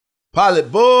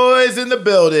Pilot Boys in the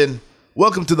building.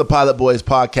 Welcome to the Pilot Boys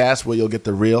podcast, where you'll get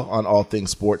the real on all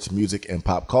things sports, music, and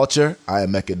pop culture. I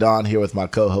am Mecca Don, here with my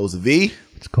co-host V.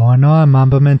 What's going on?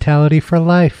 Mamba mentality for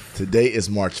life. Today is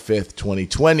March 5th,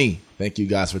 2020. Thank you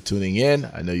guys for tuning in.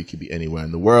 I know you could be anywhere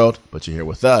in the world, but you're here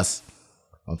with us.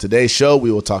 On today's show, we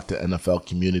will talk to NFL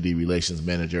Community Relations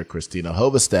Manager Christina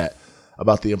Hovestad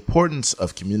about the importance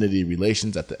of community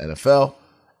relations at the NFL,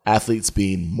 athletes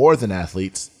being more than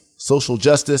athletes, social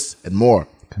justice, and more.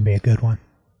 Can be a good one.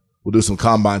 We'll do some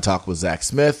combine talk with Zach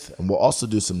Smith, and we'll also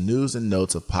do some news and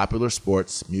notes of popular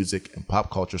sports, music, and pop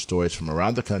culture stories from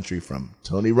around the country, from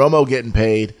Tony Romo getting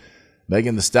paid,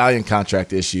 Megan Thee Stallion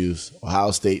contract issues, Ohio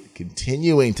State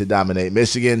continuing to dominate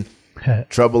Michigan,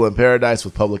 Trouble in Paradise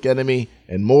with Public Enemy,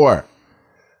 and more.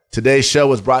 Today's show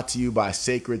was brought to you by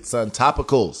Sacred Sun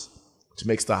Topicals, which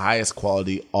makes the highest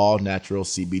quality all-natural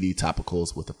CBD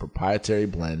topicals with a proprietary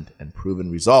blend and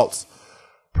proven results.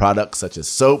 Products such as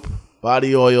soap,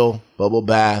 body oil, bubble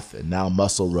bath, and now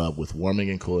muscle rub with warming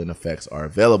and cooling effects are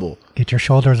available. Get your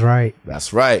shoulders right.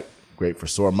 That's right. Great for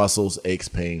sore muscles, aches,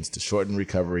 pains, to shorten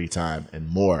recovery time, and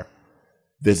more.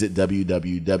 Visit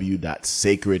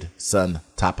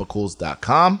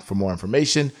www.sacredsuntopicals.com for more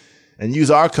information and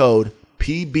use our code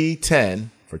PB10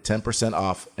 for 10%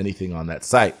 off anything on that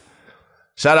site.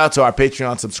 Shout out to our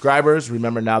Patreon subscribers.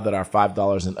 Remember now that our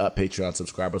 $5 and up Patreon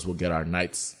subscribers will get our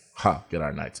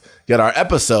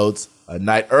episodes a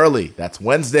night early. That's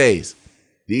Wednesdays.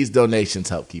 These donations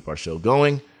help keep our show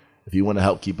going. If you want to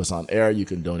help keep us on air, you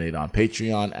can donate on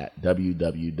Patreon at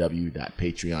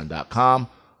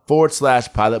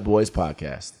www.patreon.com/Pilot Boys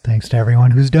Podcast. Thanks to everyone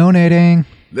who's donating.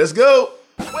 Let's go.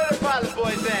 Where the Pilot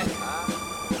Boys at?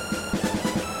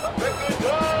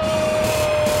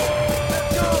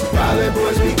 Pilot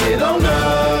boys, we get on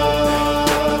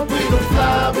up. We don't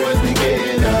fly, boys, we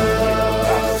getting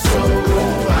up. So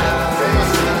high,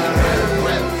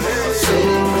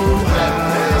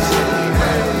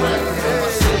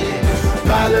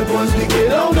 Pilot boys, we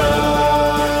get on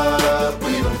up.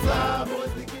 We don't fly,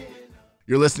 boys, we getting up.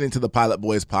 You're listening to the Pilot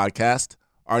Boys Podcast.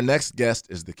 Our next guest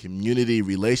is the Community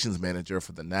Relations Manager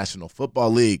for the National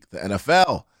Football League, the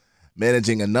NFL,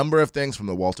 managing a number of things from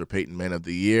the Walter Payton Man of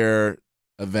the Year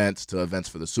events to events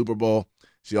for the Super Bowl.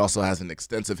 She also has an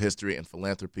extensive history in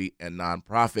philanthropy and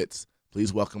nonprofits.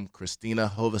 Please welcome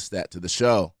Christina Hovestad to the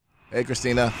show. Hey,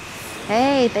 Christina.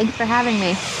 Hey, thanks for having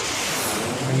me.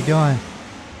 How you doing?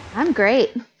 I'm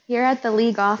great. Here at the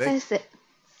league office,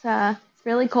 it's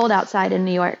really cold outside in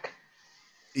New York.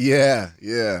 Yeah.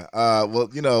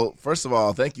 Well, first of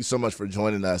all, thank you so much for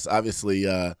joining us. Obviously,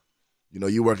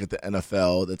 you work at the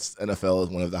NFL. NFL is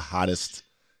one of the hottest,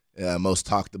 most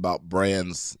talked about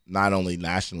brands, not only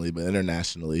nationally but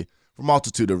internationally, for a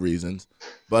multitude of reasons.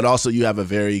 But also, you have a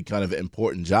very kind of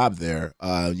important job there,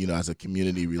 as a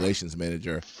community relations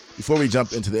manager. Before we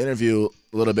jump into the interview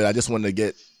a little bit, I just wanted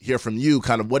to hear from you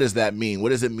kind of what does that mean? What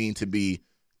does it mean to be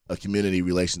a community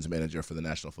relations manager for the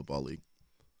National Football League?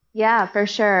 Yeah, for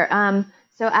sure.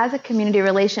 So as a community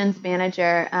relations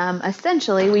manager,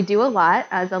 essentially we do a lot,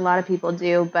 as a lot of people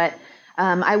do, but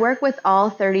I work with all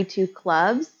 32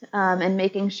 clubs and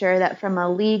making sure that from a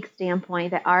league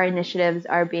standpoint that our initiatives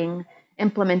are being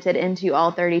implemented into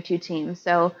all 32 teams.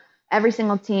 So every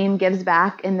single team gives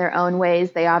back in their own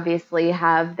ways. They obviously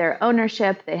have their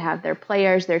ownership, they have their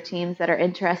players, their teams that are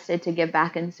interested to give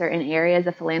back in certain areas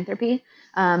of philanthropy.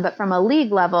 But from a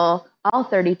league level, all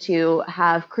 32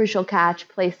 have Crucial Catch,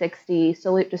 Play 60,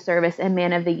 Salute to Service, and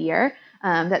Man of the Year.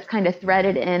 That's kind of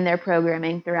threaded in their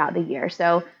programming throughout the year.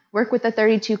 So work with the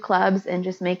 32 clubs and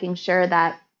just making sure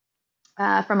that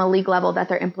from a league level that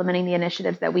they're implementing the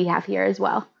initiatives that we have here as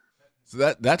well. So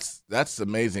that's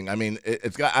amazing. I mean,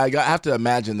 I have to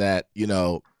imagine that,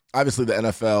 obviously the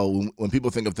NFL, when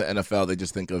people think of the NFL, they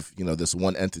just think of, this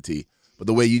one entity. But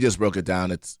the way you just broke it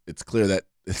down, it's clear that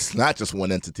it's not just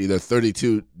one entity. There are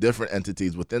 32 different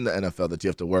entities within the NFL that you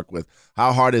have to work with.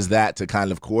 How hard is that to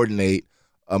kind of coordinate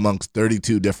amongst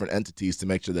 32 different entities to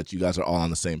make sure that you guys are all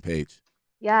on the same page?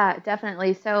 Yeah,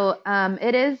 definitely. So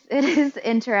it is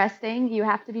interesting. You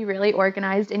have to be really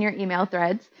organized in your email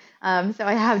threads. So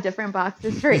I have different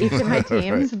boxes for each of my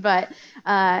teams, right. But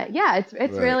it's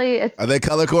right. Really. Are they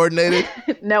color coordinated?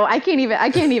 No, I can't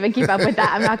even keep up with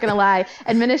that. I'm not gonna lie.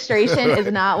 Administration right.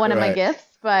 is not one of my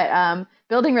gifts, but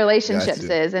building relationships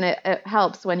is, and it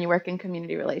helps when you work in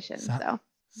community relations. So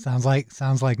sounds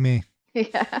like me.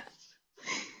 Yeah.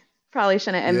 Probably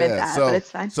shouldn't admit that, but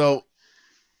it's fine. So.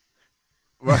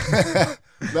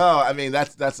 No, I mean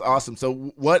that's awesome. So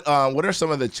what are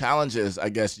some of the challenges, I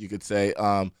guess you could say,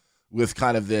 with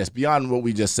kind of this beyond what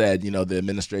we just said, the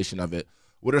administration of it?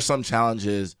 What are some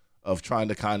challenges of trying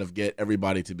to kind of get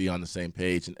everybody to be on the same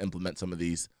page and implement some of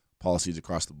these policies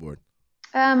across the board?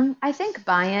 I think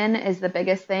buy-in is the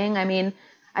biggest thing. I mean,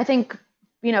 I think,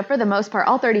 for the most part,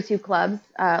 all 32 clubs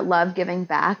love giving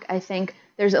back. I think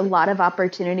there's a lot of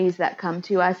opportunities that come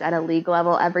to us at a league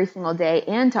level every single day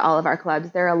and to all of our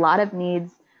clubs. There are a lot of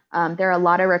needs. There are a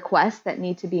lot of requests that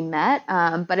need to be met,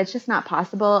 but it's just not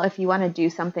possible. If you want to do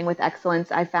something with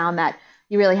excellence, I found that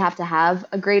you really have to have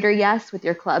a greater yes with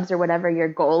your clubs or whatever your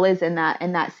goal is in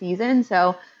that season. So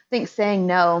I think saying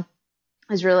no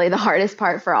is really the hardest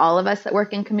part for all of us that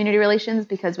work in community relations,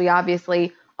 because we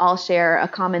obviously all share a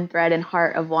common thread and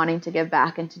heart of wanting to give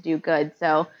back and to do good.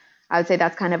 So I would say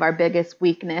that's kind of our biggest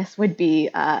weakness would be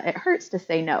it hurts to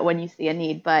say no when you see a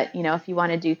need. But, if you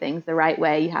want to do things the right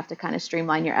way, you have to kind of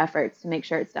streamline your efforts to make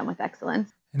sure it's done with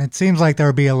excellence. And it seems like there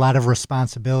would be a lot of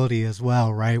responsibility as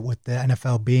well, right? With the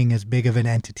NFL being as big of an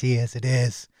entity as it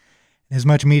is, as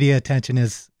much media attention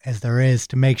as there is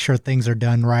to make sure things are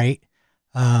done right,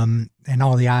 and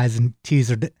all the I's and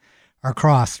T's are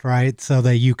crossed, right? So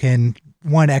that you can,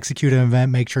 one, execute an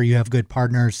event, make sure you have good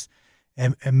partners,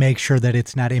 and make sure that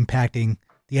it's not impacting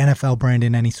the NFL brand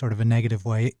in any sort of a negative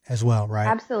way as well, right?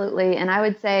 Absolutely. And I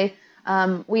would say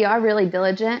we are really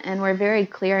diligent, and we're very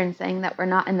clear in saying that we're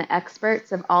not in the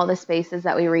experts of all the spaces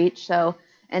that we reach. So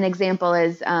an example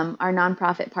is our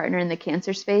nonprofit partner in the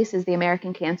cancer space is the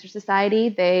American Cancer Society.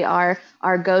 They are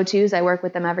our go-tos. I work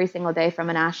with them every single day from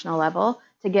a national level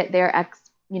to get their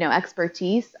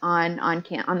expertise on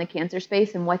the cancer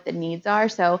space and what the needs are.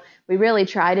 So we really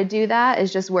try to do that,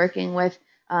 is just working with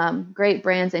great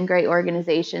brands and great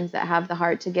organizations that have the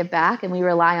heart to give back, and we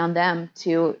rely on them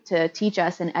to teach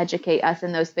us and educate us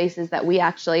in those spaces that we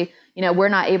actually, we're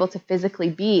not able to physically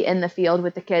be in the field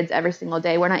with the kids every single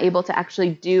day. We're not able to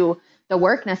actually do the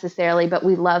work necessarily, but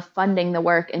we love funding the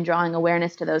work and drawing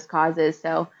awareness to those causes.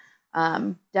 So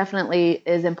definitely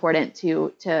is important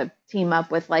to team up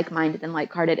with like-minded and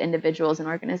like-hearted individuals and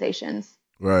organizations.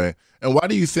 Right. And why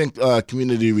do you think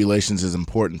community relations is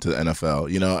important to the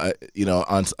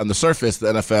NFL? On the surface,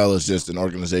 the NFL is just an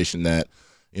organization that,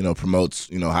 promotes,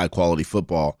 high quality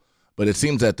football. But it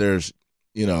seems that there's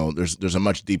a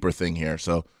much deeper thing here.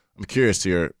 So I'm curious to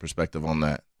your perspective on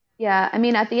that. Yeah. I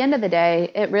mean, at the end of the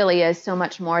day, it really is so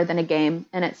much more than a game.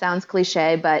 And it sounds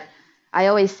cliche, but I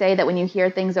always say that when you hear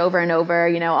things over and over,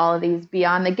 all of these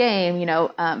beyond the game,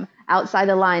 outside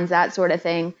the lines, that sort of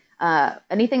thing,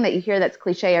 anything that you hear that's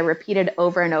cliche or repeated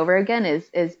over and over again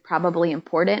is probably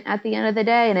important at the end of the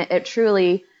day. And I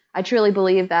truly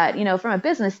believe that, from a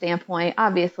business standpoint,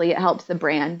 obviously it helps the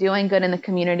brand, doing good in the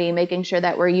community, making sure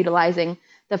that we're utilizing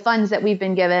the funds that we've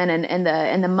been given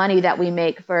and the money that we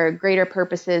make for greater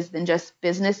purposes than just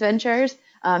business ventures.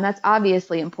 That's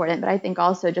obviously important. But I think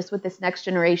also just with this next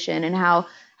generation and how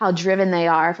driven they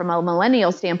are from a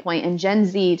millennial standpoint and Gen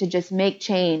Z to just make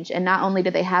change. And not only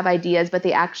do they have ideas, but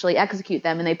they actually execute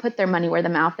them and they put their money where the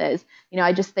mouth is.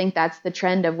 I just think that's the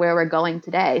trend of where we're going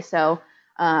today. So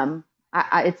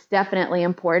it's definitely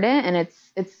important, and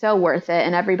it's so worth it.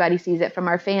 And everybody sees it, from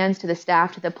our fans to the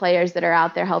staff to the players that are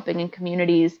out there helping in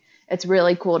communities. It's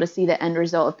really cool to see the end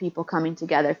result of people coming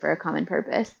together for a common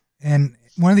purpose. And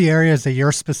one of the areas that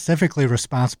you're specifically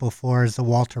responsible for is the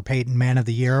Walter Payton Man of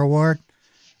the Year Award.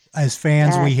 As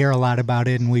fans, we hear a lot about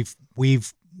it, and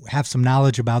we've have some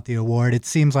knowledge about the award. It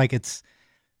seems like it's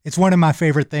one of my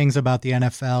favorite things about the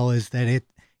NFL is that it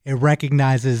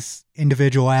recognizes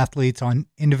individual athletes on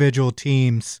individual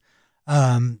teams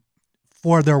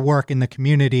for their work in the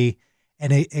community,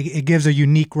 and it gives a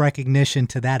unique recognition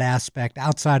to that aspect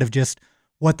outside of just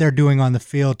what they're doing on the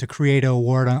field to create an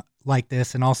award like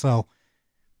this, and also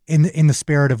in the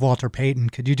spirit of Walter Payton.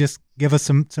 Could you just give us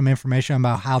some information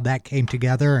about how that came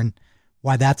together and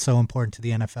why that's so important to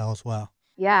the NFL as well?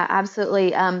 Yeah,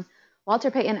 absolutely.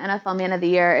 Walter Payton NFL Man of the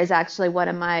Year is actually one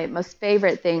of my most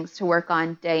favorite things to work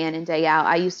on day in and day out.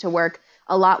 I used to work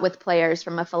a lot with players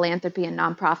from a philanthropy and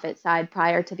nonprofit side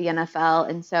prior to the NFL.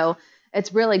 And so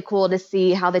it's really cool to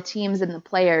see how the teams and the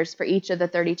players for each of the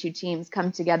 32 teams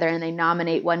come together and they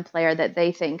nominate one player that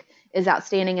they think is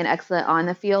outstanding and excellent on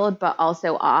the field, but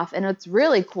also off. And what's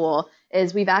really cool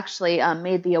is we've actually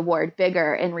made the award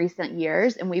bigger in recent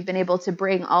years, and we've been able to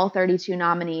bring all 32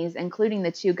 nominees, including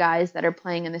the 2 guys that are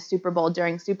playing in the Super Bowl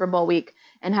during Super Bowl week,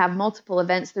 and have multiple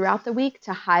events throughout the week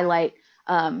to highlight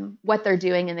what they're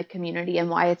doing in the community and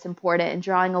why it's important, and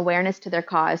drawing awareness to their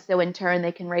cause. So in turn,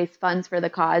 they can raise funds for the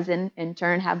cause and in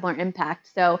turn have more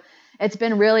impact. So it's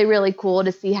been really, really cool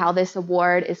to see how this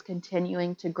award is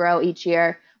continuing to grow each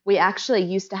year. We actually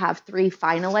used to have 3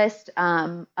 finalists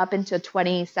up until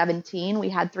 2017. We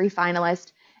had 3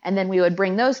 finalists, and then we would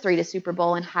bring those 3 to Super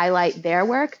Bowl and highlight their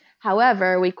work.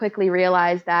 However, we quickly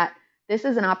realized that this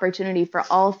is an opportunity for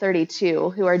all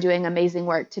 32 who are doing amazing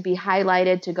work to be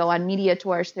highlighted, to go on media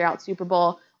tours throughout Super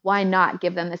Bowl. Why not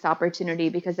give them this opportunity?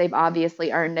 Because they've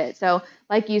obviously earned it. So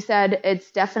like you said,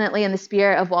 it's definitely in the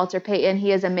spirit of Walter Payton.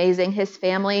 He is amazing. His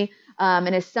family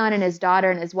and his son and his daughter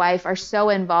and his wife are so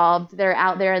involved. They're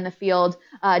out there in the field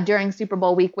during Super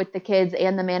Bowl week with the kids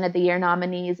and the Man of the Year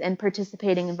nominees and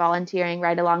participating and volunteering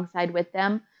right alongside with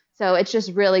them. So it's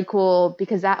just really cool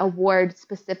because that award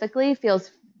specifically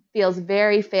feels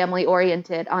very family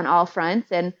oriented on all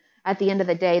fronts. And at the end of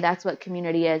the day, that's what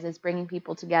community is bringing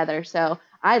people together. So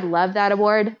I love that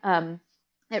award.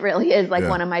 It really is like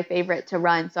one of my favorite to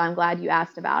run. So I'm glad you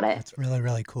asked about it. That's really,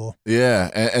 really cool. Yeah.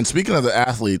 And speaking of the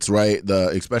athletes, right,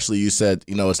 especially you said,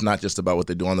 it's not just about what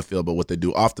they do on the field, but what they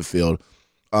do off the field.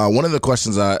 One of the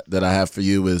questions that I have for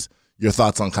you is your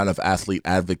thoughts on kind of athlete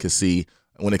advocacy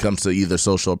when it comes to either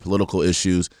social or political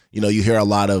issues. You hear a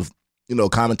lot of,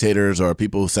 commentators or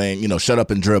people saying, shut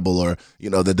up and dribble, or,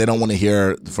 that they don't want to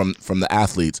hear from the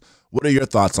athletes. What are your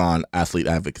thoughts on athlete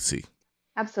advocacy?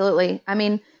 Absolutely. I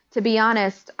mean, to be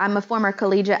honest, I'm a former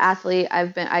collegiate athlete.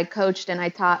 I coached and I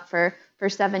taught for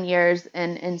 7 years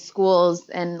in schools.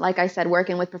 And like I said,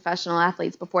 working with professional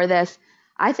athletes before this.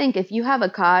 I think if you have a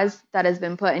cause that has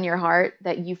been put in your heart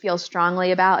that you feel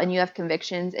strongly about and you have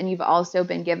convictions and you've also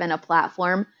been given a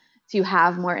platform to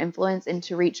have more influence and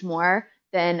to reach more,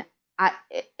 then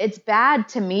it's bad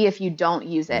to me if you don't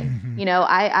use it. Mm-hmm.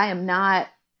 I am not,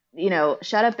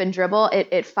 shut up and dribble.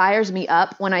 It fires me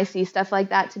up when I see stuff like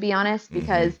that, to be honest,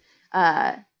 because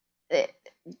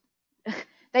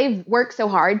they've worked so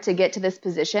hard to get to this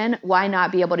position. Why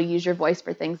not be able to use your voice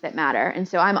for things that matter? And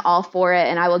so I'm all for it.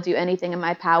 And I will do anything in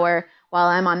my power while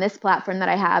I'm on this platform that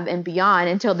I have and beyond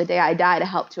until the day I die to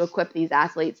help to equip these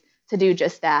athletes to do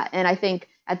just that. And I think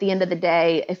at the end of the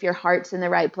day, if your heart's in the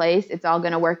right place, it's all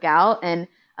going to work out. And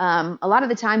a lot of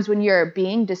the times when you're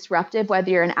being disruptive, whether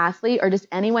you're an athlete or just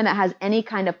anyone that has any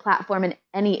kind of platform in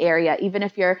any area, even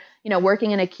if you're,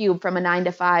 working in a cube from a 9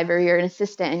 to 5, or you're an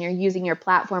assistant and you're using your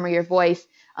platform or your voice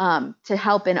to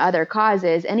help in other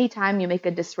causes, anytime you make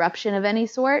a disruption of any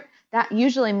sort, that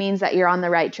usually means that you're on the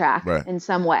right track in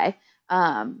some way.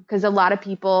 Because a lot of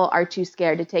people are too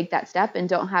scared to take that step and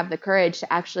don't have the courage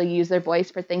to actually use their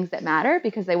voice for things that matter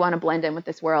because they want to blend in with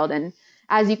this world. And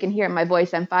as you can hear in my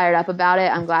voice, I'm fired up about it.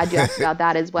 I'm glad you asked about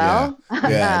that as well.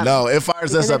 No, it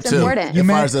fires us up too. Important. It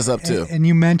fires us up too. And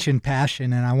you mentioned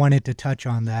passion, and I wanted to touch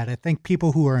on that. I think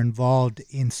people who are involved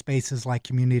in spaces like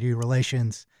community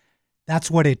relations, that's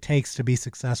what it takes to be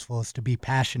successful, is to be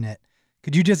passionate.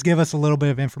 Could you just give us a little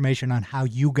bit of information on how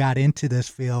you got into this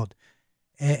field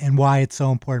and why it's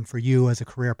so important for you as a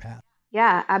career path?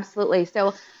 Yeah, absolutely.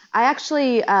 So I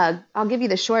actually, I'll give you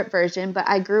the short version, but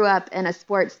I grew up in a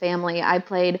sports family. I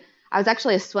was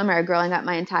actually a swimmer growing up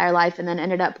my entire life and then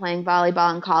ended up playing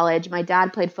volleyball in college. My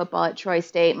dad played football at Troy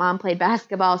State. Mom played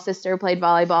basketball. Sister played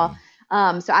volleyball.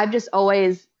 So I've just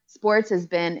always, sports has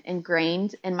been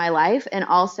ingrained in my life, and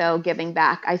also giving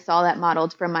back. I saw that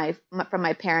modeled from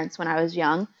my parents when I was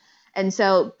young. And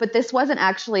so, but this wasn't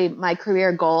actually my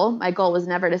career goal. My goal was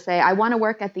never to say, I want to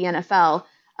work at the NFL.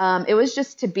 It was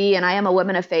just to be, and I am a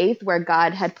woman of faith where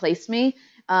God had placed me,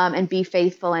 and be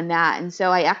faithful in that. And so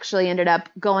I actually ended up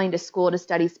going to school to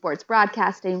study sports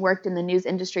broadcasting, worked in the news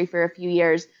industry for a few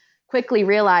years, quickly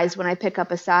realized when I pick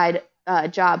up a side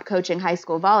job coaching high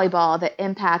school volleyball, the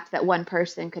impact that one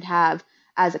person could have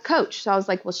as a coach. So I was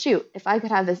like, well, shoot, if I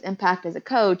could have this impact as a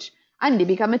coach, I need to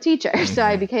become a teacher. So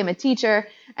I became a teacher.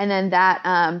 And then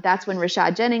that's when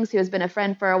Rashad Jennings, who has been a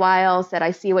friend for a while, said,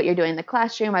 I see what you're doing in the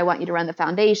classroom. I want you to run the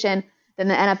foundation. Then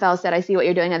the NFL said, I see what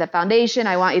you're doing at the foundation.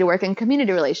 I want you to work in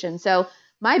community relations. So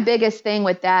my biggest thing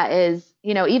with that is,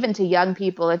 even to young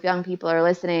people, if young people are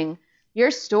listening,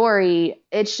 your story,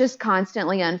 it's just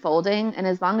constantly unfolding. And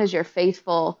as long as you're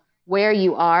faithful where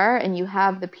you are and you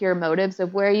have the pure motives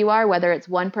of where you are, whether it's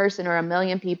one person or a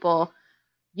million people,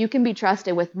 you can be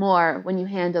trusted with more when you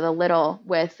handle the little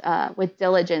with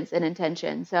diligence and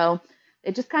intention. So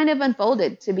it just kind of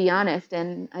unfolded, to be honest.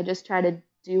 And I just try to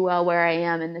do well where I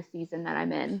am in the season that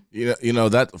I'm in.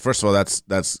 That, first of all,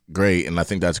 that's great. And I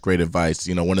think that's great advice.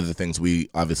 One of the things we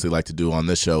obviously like to do on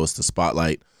this show is to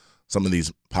spotlight some of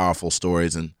these powerful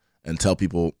stories and tell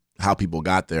people how people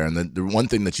got there. And the one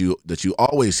thing that you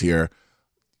always hear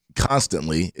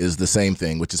constantly is the same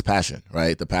thing, which is passion,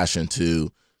 right? The passion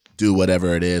to do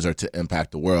whatever it is or to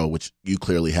impact the world, which you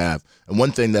clearly have. And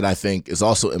one thing that I think is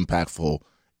also impactful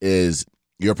is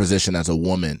your position as a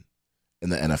woman in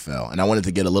the NFL. And I wanted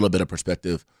to get a little bit of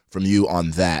perspective from you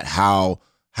on that. How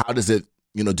does it,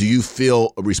 do you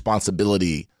feel a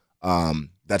responsibility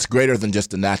that that's greater than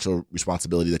just the natural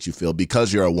responsibility that you feel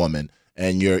because you're a woman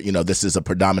and this is a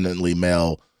predominantly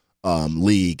male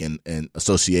league and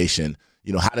association.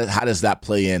 How does that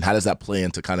play in? How does that play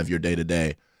into kind of your day to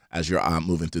day as you're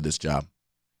moving through this job?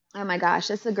 Oh my gosh,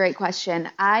 that's a great question.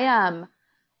 I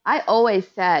always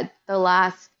said the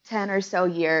last 10 or so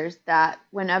years that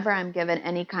whenever I'm given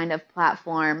any kind of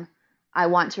platform, I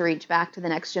want to reach back to the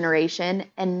next generation.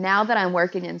 And now that I'm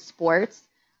working in sports,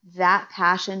 that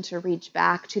passion to reach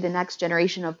back to the next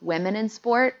generation of women in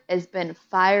sport has been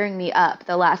firing me up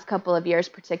the last couple of years,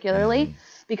 particularly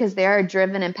because there are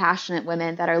driven and passionate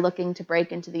women that are looking to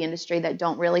break into the industry that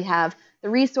don't really have the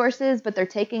resources, but they're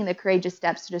taking the courageous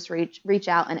steps to just reach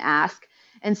out and ask.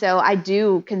 And so I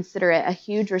do consider it a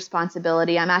huge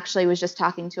responsibility. Was just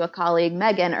talking to a colleague,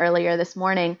 Megan, earlier this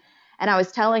morning, and I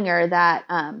was telling her that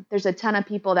there's a ton of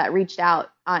people that reached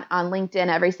out on LinkedIn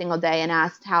every single day and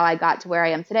asked how I got to where I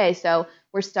am today. So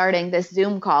we're starting this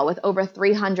Zoom call with over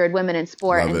 300 women in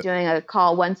sport and doing a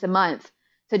call once a month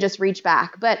to just reach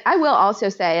back. But I will also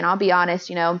say, and I'll be honest,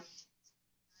 and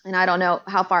I don't know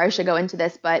how far I should go into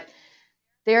this, but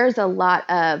there's a lot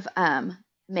of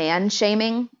man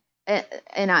shaming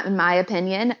in my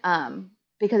opinion,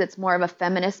 because it's more of a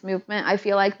feminist movement, I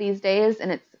feel like these days.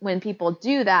 And it's when people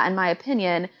do that, in my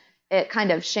opinion, it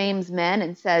kind of shames men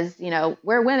and says,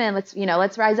 we're women,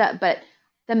 let's rise up. But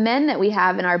the men that we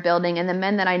have in our building and the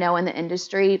men that I know in the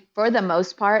industry, for the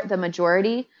most part, the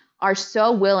majority are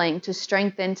so willing to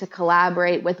strengthen, to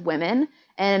collaborate with women.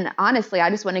 And honestly, I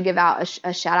just want to give out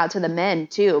a shout out to the men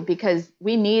too, because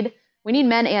we need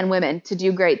men and women to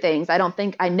do great things.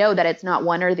 I know that it's not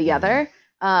one or the other.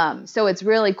 So it's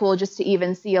really cool just to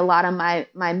even see a lot of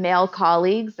my male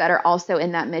colleagues that are also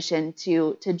in that mission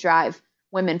to drive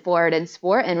women forward in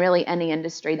sport and really any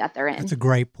industry that they're in. That's a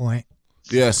great point.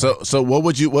 Yeah. So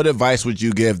what advice would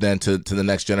you give then to the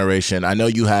next generation? I know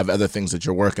you have other things that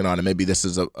you're working on, and maybe this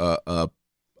is a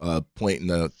point in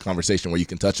the conversation where you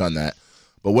can touch on that.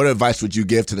 But what advice would you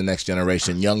give to the next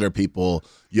generation, younger people,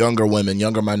 younger women,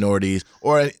 younger minorities,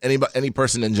 or any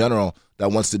person in general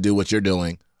that wants to do what you're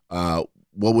doing?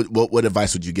 What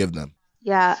advice would you give them?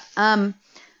 Yeah, I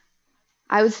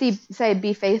would say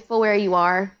be faithful where you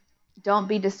are. Don't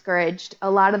be discouraged. A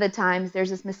lot of the times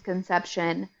there's this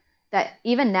misconception that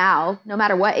even now, no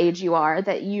matter what age you are,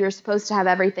 that you're supposed to have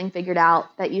everything figured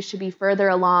out, that you should be further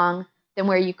along than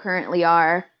where you currently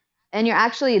are. And you're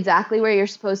actually exactly where you're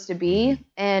supposed to be.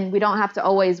 And we don't have to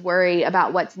always worry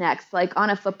about what's next. Like on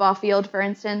a football field, for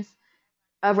instance,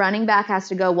 a running back has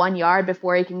to go 1 yard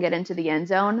before he can get into the end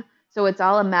zone. So it's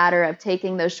all a matter of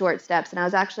taking those short steps. And I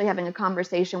was actually having a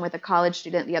conversation with a college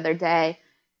student the other day,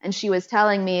 and she was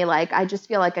telling me, like, I just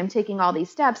feel like I'm taking all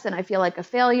these steps and I feel like a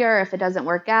failure if it doesn't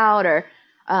work out, or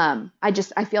I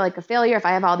feel like a failure if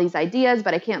I have all these ideas,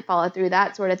 but I can't follow through,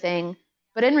 that sort of thing.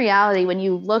 But in reality, when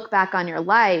you look back on your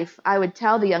life, I would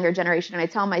tell the younger generation, and I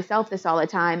tell myself this all the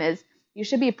time, is you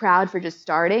should be proud for just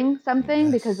starting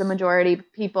something, because the majority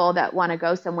of people that want to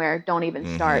go somewhere don't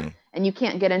even start. And you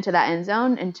can't get into that end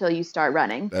zone until you start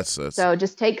running. So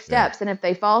just take steps. Yeah. And if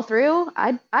they fall through,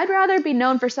 I'd rather be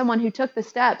known for someone who took the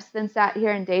steps than sat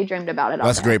here and daydreamed about it all day.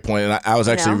 That's a great point. And I was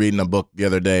actually reading a book the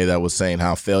other day that was saying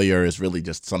how failure is really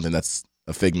just something that's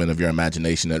a figment of your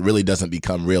imagination that really doesn't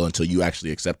become real until you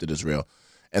actually accept it as real.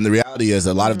 And the reality is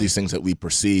a lot of these things that we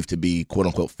perceive to be quote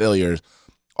unquote failures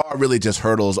are really just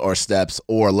hurdles or steps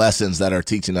or lessons that are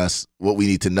teaching us what we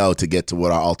need to know to get to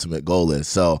what our ultimate goal is.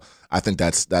 So I think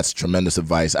that's tremendous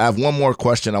advice. I have one more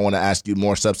question I want to ask you,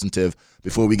 more substantive,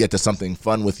 before we get to something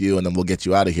fun with you, and then we'll get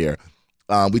you out of here.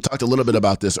 We talked a little bit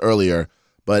about this earlier,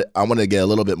 but I want to get a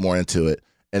little bit more into it.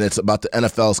 And it's about the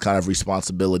NFL's kind of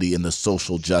responsibility in the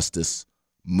social justice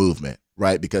movement,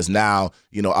 right? Because now,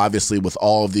 obviously with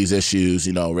all of these issues,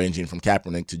 ranging from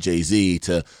Kaepernick to Jay-Z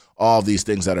to all of these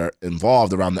things that are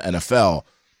involved around the NFL,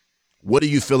 what do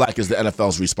you feel like is the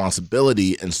NFL's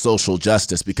responsibility in social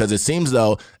justice? Because it seems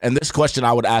though, and this question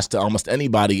I would ask to almost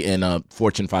anybody in a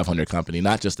Fortune 500 company,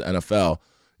 not just the NFL,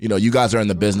 you guys are in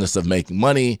the business of making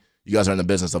money. You guys are in the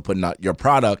business of putting out your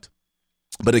product.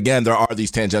 But again, there are these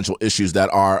tangential issues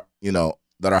that are,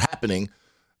 that are happening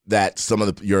that some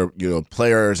of your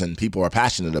players and people are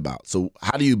passionate about. So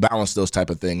how do you balance those type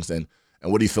of things? And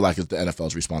what do you feel like is the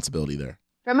NFL's responsibility there?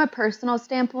 From a personal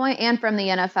standpoint and from the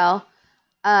NFL,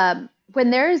 when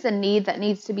there is a need that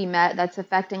needs to be met that's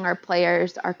affecting our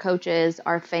players, our coaches,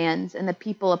 our fans, and the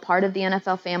people a part of the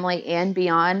NFL family and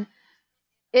beyond,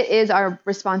 it is our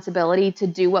responsibility to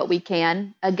do what we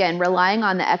can. Again, relying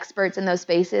on the experts in those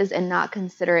spaces and not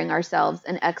considering ourselves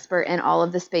an expert in all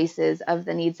of the spaces of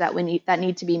the needs that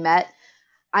need to be met.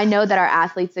 I know that our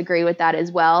athletes agree with that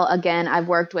as well. Again, I've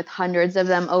worked with hundreds of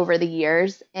them over the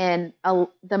years, and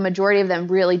the majority of them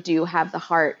really do have the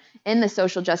heart in the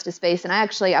social justice space. And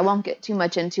I won't get too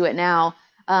much into it now,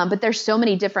 but there's so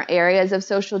many different areas of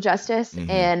social justice.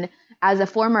 And as a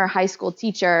former high school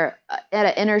teacher at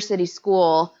an inner city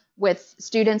school with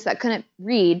students that couldn't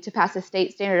read to pass a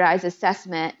state standardized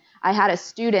assessment, I had a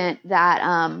student that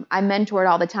I mentored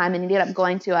all the time, and he ended up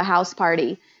going to a house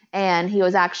party, and he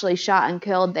was actually shot and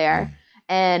killed there.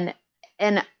 And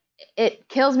it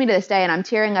kills me to this day, and I'm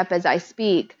tearing up as I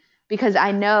speak, because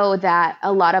I know that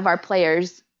a lot of our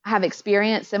players have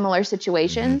experienced similar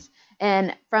situations.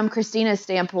 And from Christina's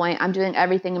standpoint, I'm doing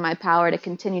everything in my power to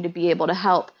continue to be able to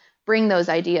help bring those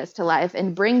ideas to life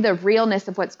and bring the realness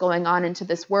of what's going on into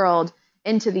this world,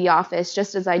 into the office,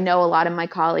 just as I know a lot of my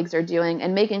colleagues are doing,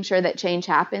 and making sure that change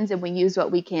happens and we use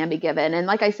what we can be given. And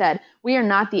like I said, we are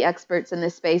not the experts in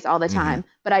this space all the time,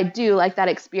 but I do like that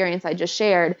experience I just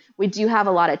shared. We do have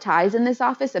a lot of ties in this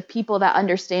office of people that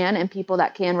understand and people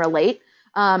that can relate,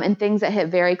 and things that hit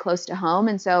very close to home.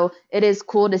 And so it is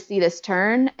cool to see this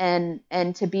turn and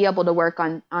to be able to work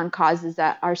on causes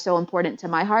that are so important to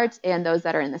my heart and those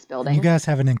that are in this building. You guys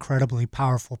have an incredibly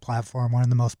powerful platform, one of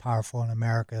the most powerful in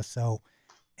America. So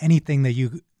anything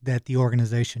that the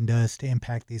organization does to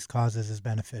impact these causes is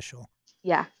beneficial.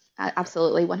 Yeah,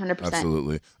 absolutely. 100%.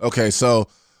 Absolutely. Okay. So,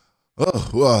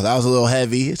 that was a little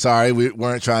heavy. Sorry. We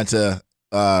weren't trying to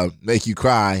make you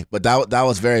cry, but that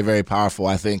was very, very powerful.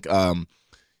 I think, a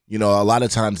lot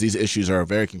of times these issues are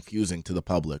very confusing to the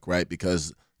public, right?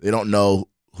 Because they don't know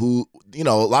who, a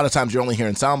lot of times you're only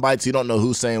hearing sound bites. You don't know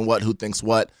who's saying what, who thinks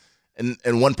what.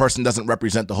 And one person doesn't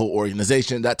represent the whole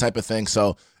organization, that type of thing.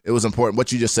 So it was important.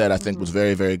 What you just said, I think, was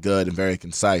very, very good and very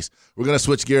concise. We're going to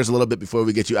switch gears a little bit before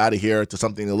we get you out of here to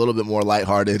something a little bit more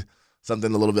lighthearted,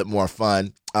 something a little bit more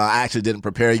fun. I actually didn't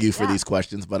prepare you for these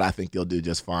questions, but I think you'll do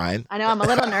just fine. I know, I'm a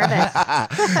little nervous.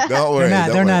 Don't worry.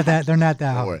 They're not that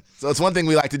Don't worry. So it's one thing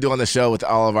we like to do on the show with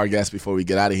all of our guests before we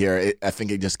get out of here. I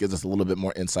think it just gives us a little bit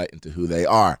more insight into who they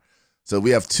are. So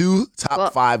we have two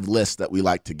top 5 lists that we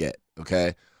like to get,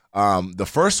 okay? The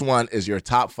first one is your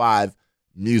top 5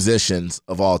 musicians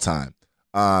of all time.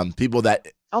 People that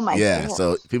goodness.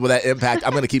 So people that impact.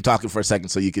 I'm going to keep talking for a second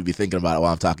so you can be thinking about it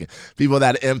while I'm talking. People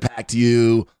that impact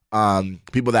you,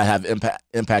 people that have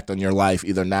impact on your life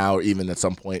either now or even at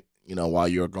some point, while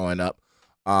you're growing up.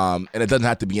 And it doesn't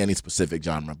have to be any specific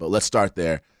genre, but let's start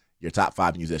there. Your top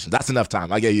 5 musicians. That's enough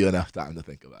time. I gave you enough time to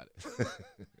think about it.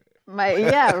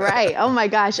 Right. Oh my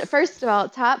gosh. First of all,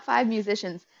 top 5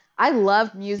 musicians. I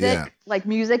love music. Yeah. Like,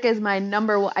 music is my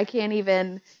number one. I can't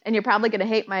even, and you're probably going to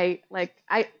hate my,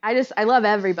 I love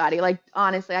everybody. Like,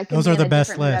 honestly, I can. Those are the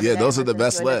best lists. Yeah, those are the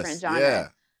best lists. Yeah.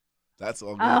 That's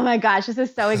all good. Oh my gosh, this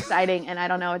is so exciting, and I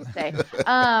don't know what to say.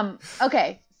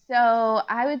 Okay, so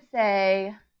I would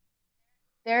say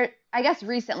I guess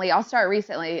recently, I'll start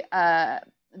recently.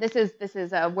 This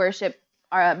is a worship,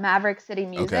 Maverick City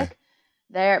Music. Okay.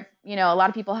 They're, a lot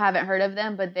of people haven't heard of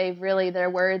them, but their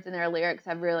words and their lyrics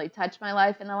have really touched my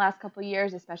life in the last couple of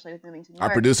years, especially with moving to New York.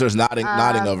 Our producer's nodding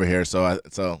over here, so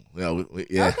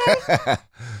yeah. Okay.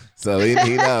 So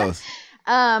he knows.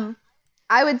 I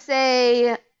would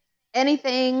say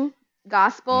anything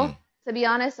gospel. To be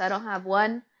honest, I don't have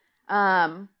one.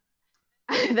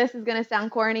 This is gonna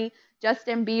sound corny.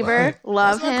 Justin Bieber,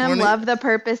 love him. Corny. Love the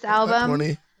Purpose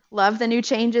album. Love the New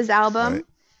Changes album.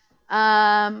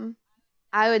 Right.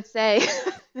 I would say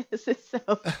this is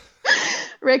so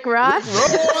Rick Ross.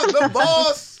 The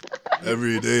boss.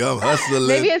 Every day I'm hustling.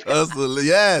 Maybe it's hustling.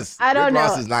 Yes. I don't Rick know.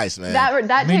 Ross is nice, man.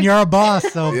 I mean, you're a boss,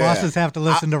 so bosses have to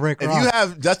listen to Rick Ross. If you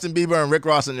have Justin Bieber and Rick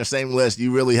Ross on your same list,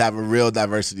 you really have a real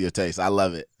diversity of taste. I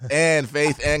love it. And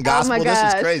faith and gospel. my This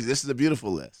is gosh. crazy. This is a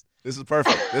beautiful list. This is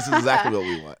perfect. This is exactly what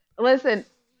we want. Listen,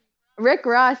 Rick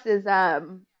Ross is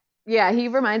he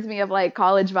reminds me of like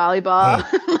college volleyball,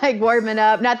 like warming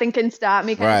up, nothing can stop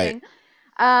me kind of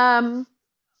thing.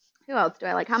 Who else do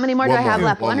I like? How many more do I have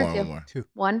left? One or two? Two.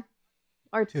 One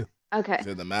or two. Okay. She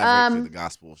had the Maverick, she had the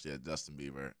gospel, she had Justin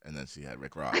Bieber, and then she had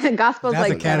Rick Ross. Gospel's That's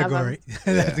like a category.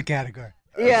 That's a category.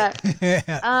 Yeah.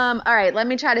 Yeah. All right, let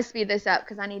me try to speed this up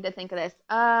because I need to think of this.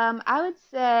 I would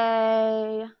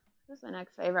say, who's my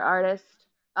next favorite artist?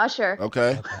 Usher.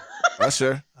 Okay.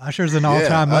 Usher. Usher's an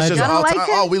all-time Usher's legend. an Y'all all-time. like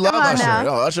him? Oh, we love Come on Usher. now.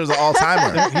 No, Usher's an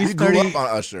all-timer. He's He grew 30 up on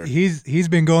Usher. He's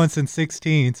been going since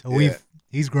 16, so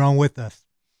he's grown with us.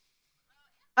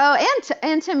 Oh,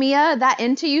 and Tamia, that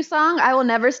Into You song, I will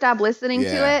never stop listening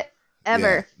to it.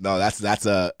 ever. Yeah. No, that's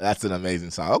an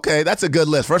amazing song. Okay, that's a good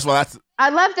list. First of all, that's I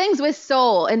love things with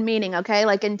soul and meaning, okay?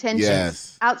 Like intention.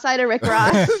 Yes. Outside of Rick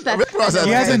Ross. Rick Ross has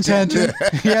He has intention.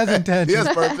 He has intention. He has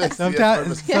purpose.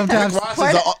 Sometimes Rick Ross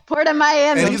is Port of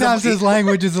Miami. And sometimes his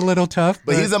language is a little tough.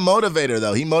 but he's a motivator,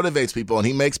 though. He motivates people, and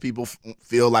he makes people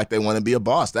feel like they want to be a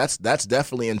boss. That's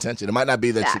definitely intention. It might not be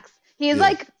that Facts. He's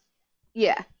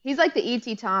he's like the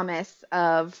E.T. Thomas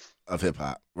of hip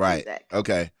hop, right? music.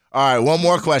 Okay. All right. One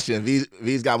more question.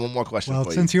 V's got one more question Well,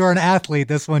 for since you're an athlete,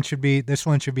 this one should be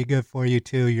good for you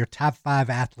too. Your top 5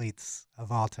 athletes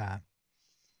of all time.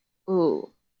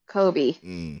 Ooh, Kobe.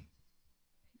 you.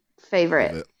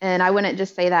 Favorite. Love it. And I wouldn't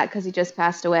just say that because he just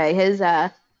passed away. His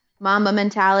Mamba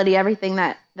mentality, everything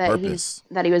that Purpose.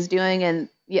 he was doing, and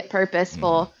yet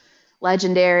purposeful,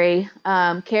 legendary.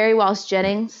 Carrie Walsh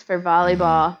Jennings for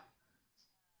volleyball.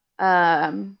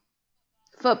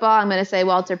 Football, I'm going to say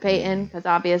Walter Payton because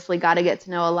obviously got to get to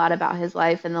know a lot about his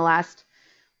life in the last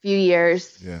few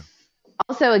years. Yeah.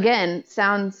 Also, again,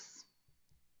 sounds,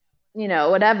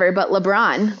 whatever, but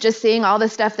LeBron, just seeing all the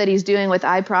stuff that he's doing with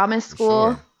I Promise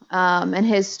School, sure. And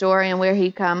his story and where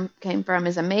he came from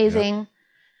is amazing.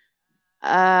 Who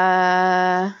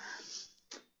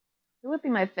would be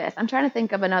my 5th? I'm trying to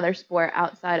think of another sport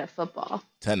outside of football.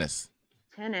 Tennis.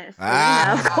 Tennis.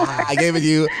 I gave it to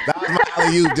you. That was my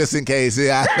alley-oop just in case.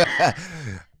 Yeah.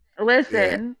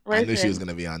 Listen. I knew she was going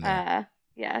to be on there.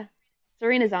 Yeah.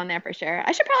 Serena's on there for sure.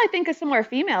 I should probably think of some more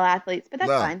female athletes, but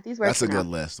that's fine. These work. That's a good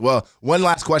list. Well, one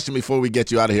last question before we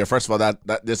get you out of here. First of all,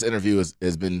 that this interview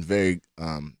has been very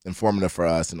informative for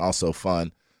us and also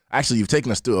fun. Actually, you've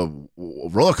taken us through a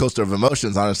roller coaster of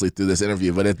emotions, honestly, through this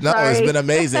interview. But it's been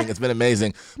amazing. It's been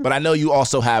amazing. But I know you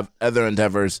also have other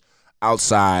endeavors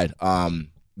outside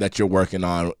that you're working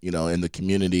on, in the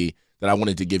community that I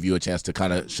wanted to give you a chance to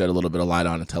kind of shed a little bit of light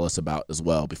on and tell us about as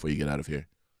well before you get out of here.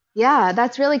 Yeah,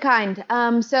 that's really kind.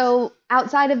 So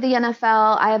outside of the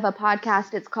NFL, I have a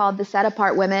podcast. It's called The Set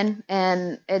Apart Women,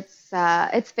 and it's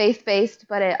faith-based,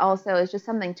 but it also is just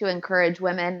something to encourage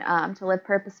women to live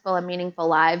purposeful and meaningful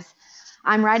lives.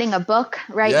 I'm writing a book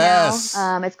right now.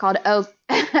 It's called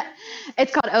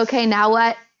Okay, Now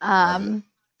What?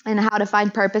 And how to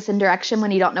find purpose and direction when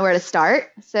you don't know where to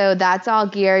start. So that's all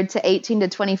geared to 18 to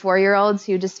 24-year-olds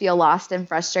who just feel lost and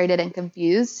frustrated and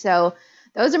confused. So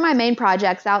those are my main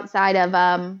projects outside of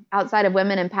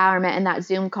women empowerment and that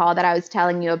Zoom call that I was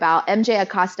telling you about. MJ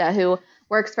Acosta, who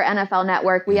works for NFL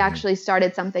Network, we actually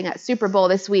started something at Super Bowl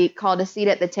this week called A Seat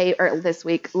at the Table, or this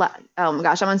week. Oh my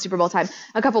gosh, I'm on Super Bowl time.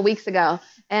 A couple weeks ago.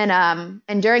 And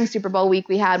during Super Bowl week,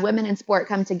 we had women in sport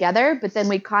come together, but then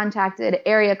we contacted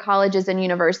area colleges and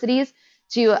universities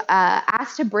to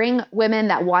ask to bring women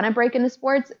that want to break into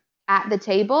sports at the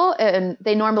table. And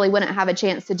they normally wouldn't have a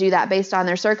chance to do that based on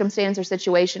their circumstance or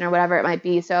situation or whatever it might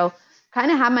be. So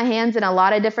kind of have my hands in a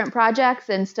lot of different projects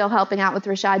and still helping out with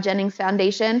Rashad Jennings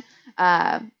Foundation,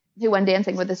 who won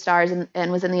Dancing with the Stars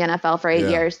and was in the NFL for 8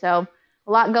 years. So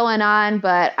a lot going on,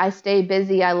 but I stay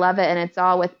busy. I love it. And it's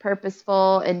all with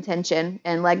purposeful intention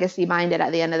and legacy minded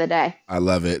at the end of the day. I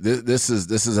love it. This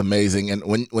is amazing.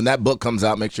 And when that book comes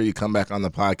out, make sure you come back on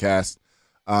the podcast.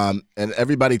 And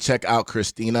everybody check out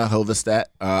Christina Hovestad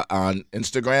on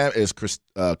Instagram is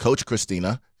Coach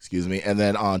Christina, and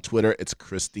then on Twitter it's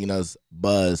Christina's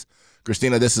Buzz.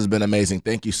 Christina, this has been amazing.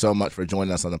 Thank you so much for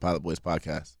joining us on the Pilot Boys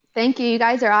podcast. Thank you. You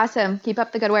guys are awesome. Keep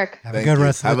up the good work. Have a good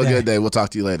rest of the day. Have a good day. We'll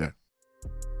talk to you later.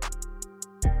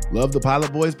 Love the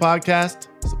Pilot Boys podcast?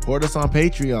 Support us on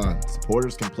Patreon.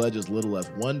 Supporters can pledge as little as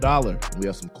 $1, and we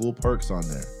have some cool perks on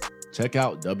there. Check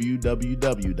out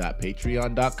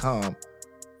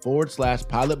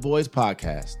www.patreon.com/Pilot Boys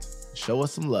podcast. Show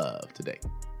us some love today.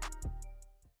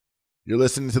 You're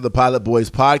listening to the Pilot Boys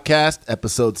podcast,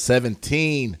 episode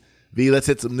 17. V, let's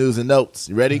hit some news and notes.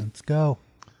 You ready? Let's go.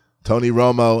 Tony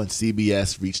Romo and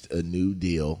CBS reached a new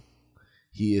deal.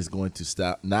 He is going to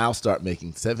start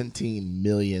making $17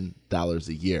 million a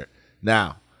year.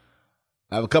 Now,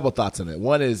 I have a couple thoughts on it.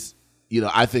 One is,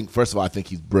 I think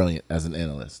he's brilliant as an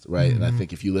analyst, right? Mm-hmm. And I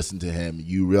think if you listen to him,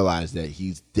 you realize that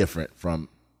he's different from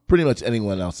pretty much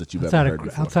anyone else that you've ever heard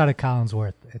before. Outside of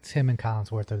Collinsworth, it's him and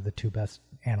Collinsworth are the two best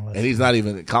analysts. And he's not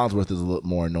even, Collinsworth is a little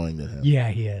more annoying than him. Yeah,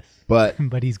 he is. But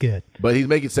he's good. But he's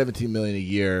making $17 million a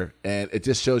year, and it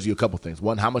just shows you a couple things.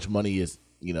 One, how much money is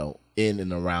in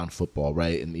and around football,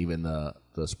 right? And even the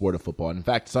sport of football. And in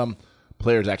fact, some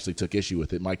players actually took issue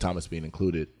with it, Mike Thomas being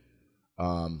included,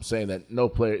 saying that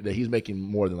that he's making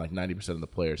more than like 90% of the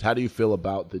players. How do you feel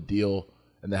about the deal,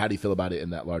 and then how do you feel about it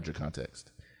in that larger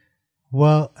context?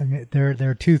 Well, I mean, there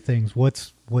are two things.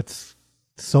 What's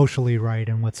socially right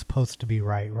and what's supposed to be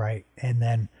right? And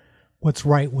then what's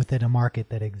right within a market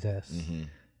that exists.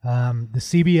 The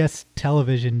CBS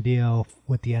television deal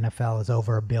with the NFL is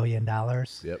over $1 billion.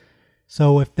 Yep.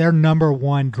 So if their number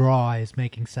one draw is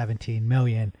making $17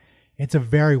 million, it's a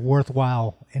very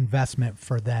worthwhile investment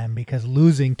for them, because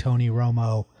losing Tony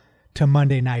Romo to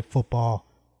Monday Night Football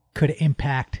could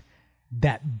impact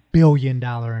that $1 billion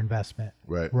investment.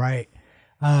 Right. Right.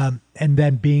 And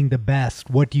then being the best,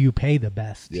 what do you pay the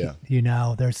best? Yeah. You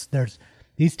know, there's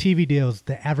these TV deals,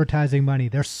 the advertising money,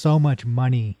 there's so much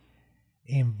money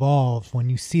involved. When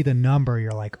you see the number,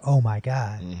 you're like, oh my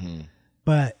God.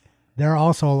 But there are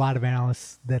also a lot of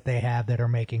analysts that they have that are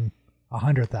making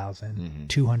 100,000,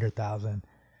 200,000.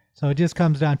 So it just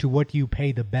comes down to what do you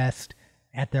pay the best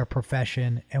at their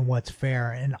profession and what's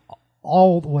fair. And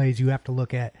always you have to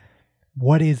look at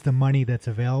what is the money that's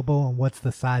available and what's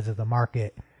the size of the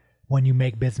market when you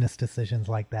make business decisions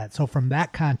like that. So from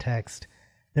that context,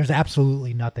 there's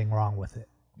absolutely nothing wrong with it.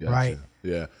 Gotcha. Right.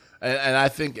 Yeah. And I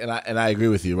think, and I agree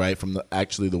with you, right? From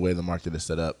the way the market is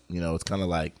set up, you know, it's kind of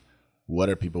like, what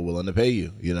are people willing to pay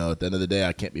you? You know, at the end of the day,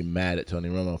 I can't be mad at Tony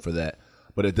Romo for that.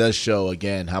 But it does show,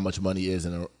 again, how much money is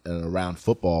in and around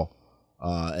football,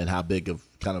 and how big of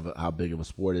a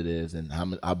sport it is, and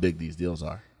how big these deals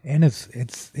are. And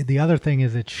it's the other thing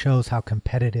is it shows how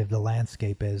competitive the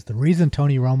landscape is. The reason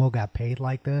Tony Romo got paid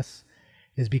like this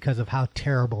is because of how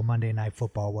terrible Monday Night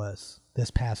Football was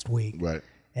this past week. Right.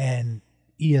 And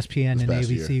ESPN and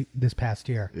ABC this past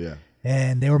year. Yeah.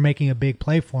 And they were making a big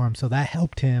play for him, so that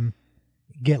helped him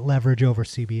get leverage over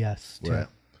CBS too. Right.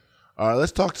 All right,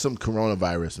 let's talk some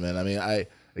coronavirus, man. I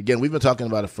mean, we've been talking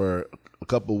about it for a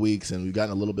couple of weeks, and we've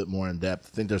gotten a little bit more in depth.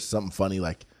 I think there's something funny,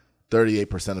 like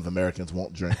 38% of Americans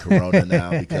won't drink Corona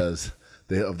now because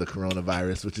of the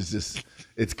coronavirus, which is just,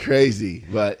 it's crazy.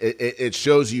 But it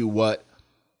shows you what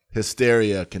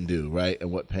hysteria can do, right,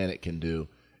 and what panic can do.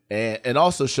 And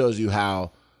also shows you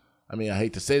how, I mean, I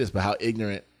hate to say this, but how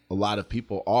ignorant a lot of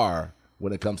people are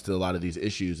when it comes to a lot of these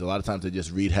issues. A lot of times they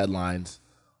just read headlines,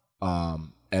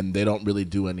 and they don't really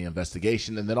do any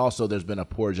investigation. And then also there's been a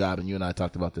poor job, and you and I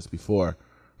talked about this before,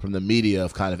 from the media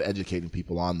of kind of educating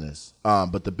people on this.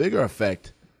 But the bigger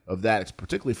effect of that,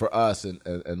 particularly for us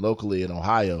and locally in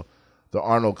Ohio, the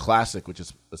Arnold Classic, which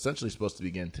is essentially supposed to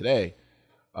begin today,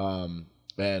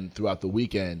 and throughout the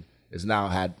weekend, has now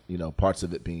had, you know, parts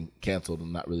of it being canceled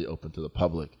and not really open to the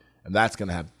public. And that's going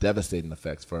to have devastating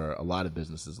effects for a lot of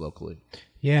businesses locally.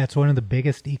 Yeah, it's one of the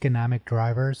biggest economic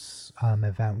drivers,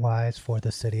 event-wise, for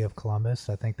the city of Columbus.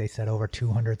 I think they said over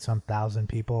 200-some thousand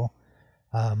people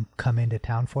come into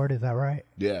town for it. Is that right?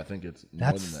 Yeah, I think it's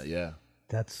more than that. Yeah,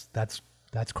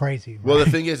 that's crazy. Right? Well, the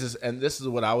thing is, and this is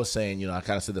what I was saying. You know, I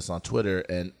kind of said this on Twitter,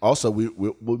 and also we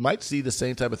might see the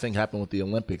same type of thing happen with the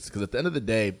Olympics, because at the end of the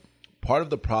day, part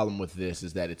of the problem with this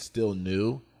is that it's still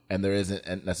new, and there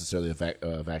isn't necessarily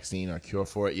a vaccine or a cure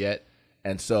for it yet.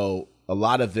 And so a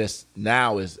lot of this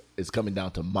now is coming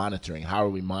down to monitoring. How are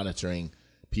we monitoring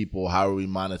people? How are we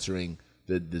monitoring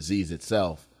the disease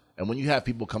itself? And when you have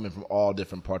people coming from all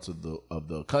different parts of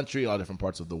the country, all different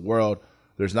parts of the world,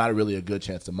 there's not really a good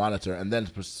chance to monitor. And then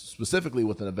specifically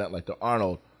with an event like the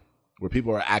Arnold, where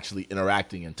people are actually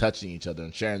interacting and touching each other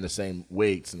and sharing the same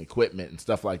weights and equipment and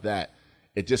stuff like that,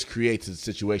 it just creates a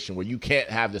situation where you can't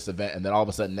have this event and then all of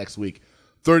a sudden next week,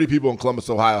 30 people in Columbus,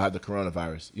 Ohio have the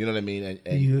coronavirus. You know what I mean?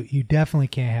 And you definitely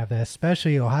can't have that,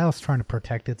 especially Ohio's trying to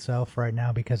protect itself right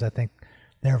now, because I think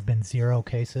there have been 0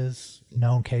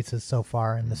 known cases so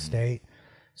far in the state.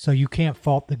 So you can't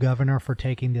fault the governor for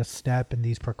taking this step and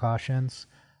these precautions,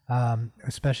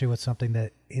 especially with something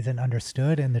that isn't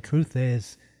understood. And the truth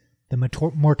is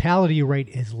the mortality rate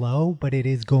is low, but it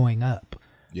is going up.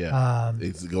 Yeah,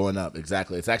 it's going up.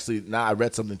 Exactly. It's actually, now I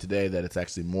read something today that it's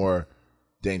actually more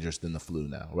dangerous than the flu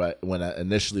now, right?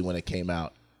 Initially when it came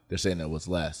out, they're saying it was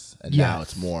less, and now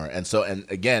it's more. And so, and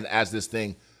again, as this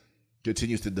thing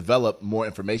continues to develop, more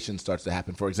information starts to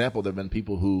happen. For example, there have been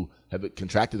people who have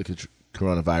contracted the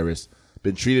coronavirus,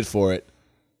 been treated for it,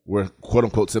 were quote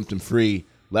unquote symptom free,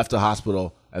 left the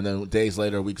hospital, and then days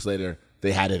later, weeks later,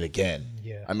 they had it again.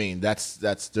 Yeah. I mean, that's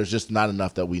there's just not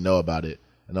enough that we know about it.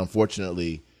 And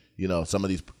unfortunately, you know, some of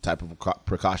these type of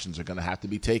precautions are going to have to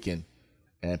be taken,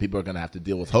 and people are going to have to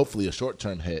deal with hopefully a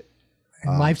short-term hit.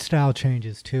 And lifestyle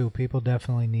changes too. People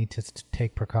definitely need to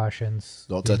take precautions.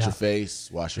 Don't touch your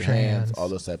face, wash your hands, all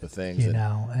those type of things. You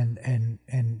know,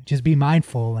 and just be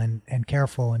mindful and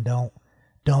careful, and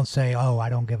don't say, oh, I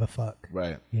don't give a fuck.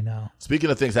 Right. You know. Speaking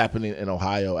of things happening in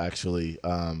Ohio, actually,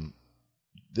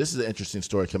 this is an interesting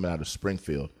story coming out of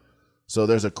Springfield. So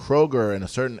there's a Kroger in a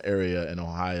certain area in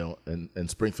Ohio, in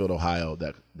Springfield, Ohio,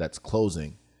 that's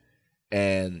closing.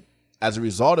 And as a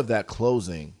result of that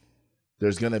closing,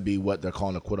 there's going to be what they're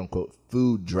calling a quote-unquote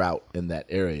food drought in that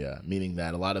area, meaning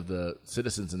that a lot of the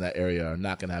citizens in that area are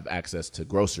not going to have access to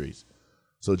groceries.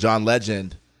 So John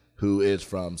Legend, who is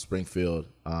from Springfield,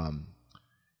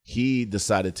 he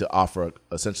decided to offer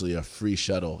essentially a free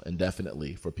shuttle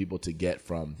indefinitely for people to get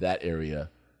from that area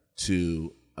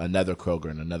to another Kroger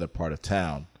in another part of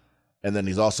town. And then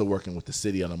he's also working with the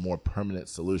city on a more permanent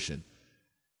solution.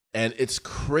 And it's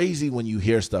crazy when you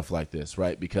hear stuff like this,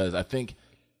 right? Because I think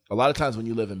a lot of times when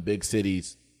you live in big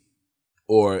cities,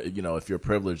 or, you know, if you're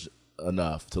privileged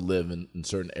enough to live in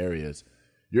certain areas,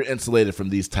 you're insulated from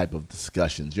these type of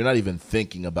discussions. You're not even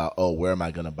thinking about, oh, where am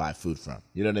I going to buy food from?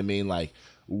 You know what I mean? Like,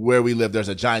 where we live, there's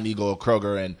a Giant Eagle,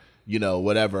 Kroger, and, you know,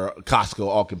 whatever, Costco,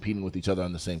 all competing with each other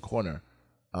on the same corner.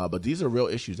 But these are real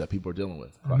issues that people are dealing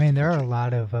with. I mean, there are a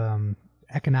lot of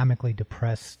economically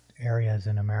depressed areas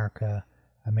in America.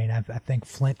 I mean, I think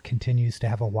Flint continues to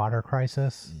have a water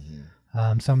crisis.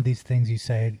 Some of these things you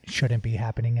say shouldn't be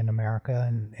happening in America.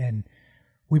 And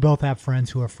we both have friends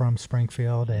who are from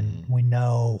Springfield, and we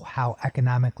know how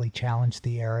economically challenged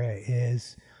the area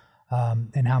is,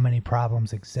 and how many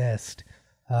problems exist.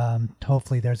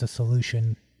 Hopefully there's a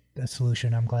solution.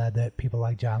 I'm glad that people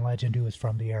like John Legend, who is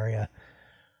from the area,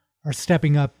 are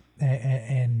stepping up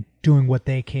and doing what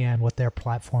they can with their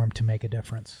platform to make a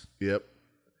difference. Yep.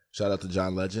 Shout out to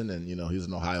John Legend, and, you know, he's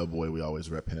an Ohio boy. We always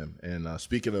rep him. And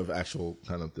speaking of actual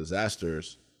kind of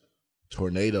disasters,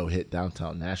 tornado hit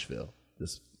downtown Nashville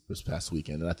this past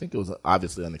weekend, and I think it was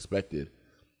obviously unexpected.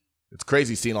 It's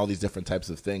crazy seeing all these different types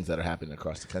of things that are happening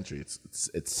across the country. It's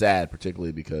sad,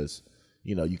 particularly because,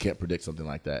 you know, you can't predict something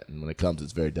like that, and when it comes,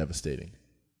 it's very devastating.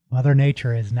 Mother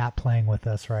Nature is not playing with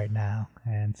us right now,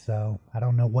 and so I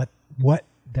don't know what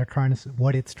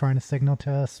it's trying to signal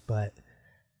to us, but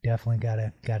definitely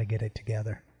gotta get it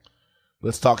together.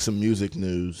 Let's talk some music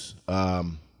news.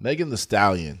 Megan Thee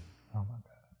Stallion. Oh my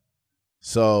God.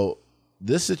 So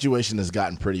this situation has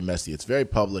gotten pretty messy. It's very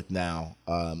public now.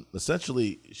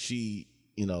 Essentially, she,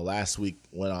 you know, last week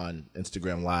went on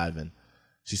Instagram Live, and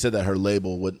she said that her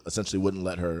label wouldn't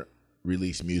let her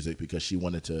release music because she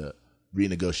wanted to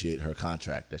renegotiate her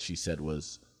contract that she said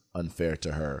was unfair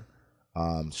to her.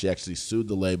 She actually sued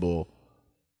the label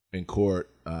in court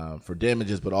for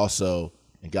damages, but also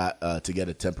got to get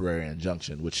a temporary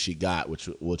injunction, which she got, which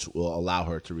will allow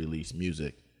her to release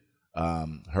music.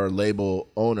 Her label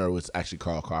owner was actually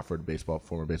Carl Crawford,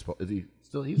 former baseball. Is he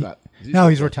still? He's not. No,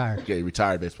 he's retired. Okay,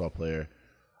 retired baseball player.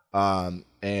 And,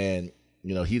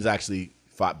 you know, he's actually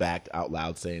fought back out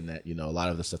loud, saying that, you know, a lot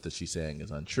of the stuff that she's saying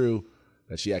is untrue,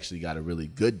 that she actually got a really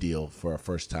good deal for a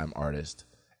first-time artist,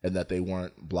 and that they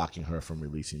weren't blocking her from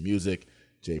releasing music.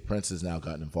 Jay Prince has now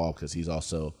gotten involved because he's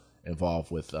also involved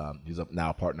with, he's now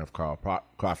a partner of Carl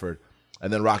Crawford.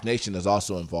 And then Rock Nation is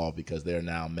also involved because they're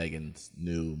now Megan's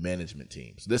new management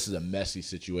team. So this is a messy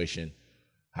situation.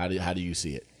 How do you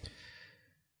see it?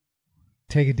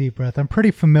 Take a deep breath. I'm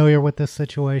pretty familiar with this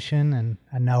situation, and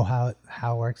I know how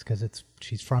it works because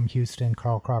she's from Houston.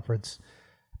 Carl Crawford's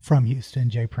from Houston.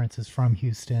 Jay Prince is from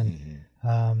Houston.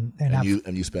 Mm-hmm.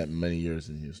 And you spent many years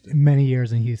in Houston. Many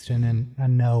years in Houston, and I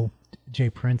know Jay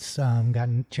Prince,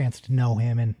 gotten a chance to know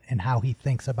him and how he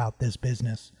thinks about this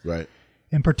business. Right.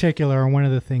 In particular, one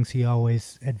of the things he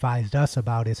always advised us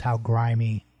about is how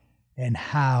grimy and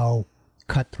how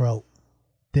cutthroat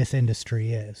this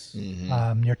industry is.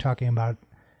 Mm-hmm. You're talking about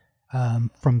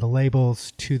from the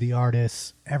labels to the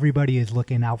artists, everybody is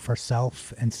looking out for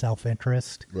self and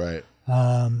self-interest. Right.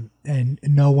 And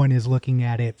no one is looking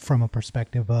at it from a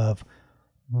perspective of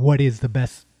what is the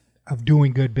best of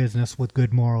doing good business with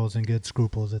good morals and good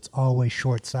scruples. It's always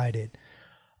short-sighted.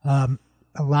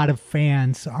 A lot of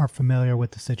fans are familiar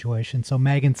with the situation. So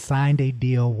Megan signed a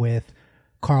deal with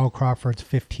Carl Crawford's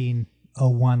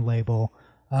 1501 label,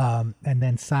 and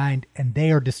then signed, and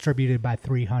they are distributed by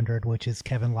 300, which is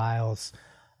Kevin Lyles,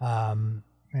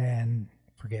 and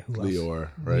forget who else.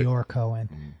 Leor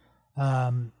Cohen.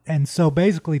 And so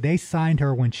basically they signed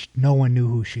her when no one knew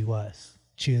who she was.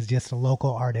 She was just a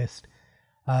local artist.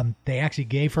 They actually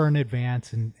gave her an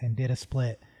advance and did a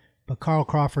split. But Carl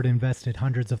Crawford invested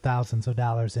hundreds of thousands of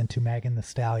dollars into Megan Thee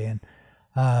Stallion.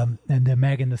 And then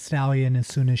Megan Thee Stallion, as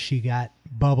soon as she got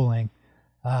bubbling,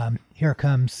 here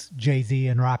comes Jay-Z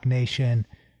and Rock Nation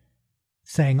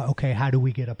saying, okay, how do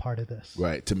we get a part of this?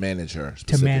 Right, to manage her.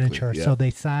 To manage her. Yeah. So they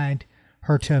signed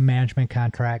her to a management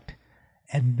contract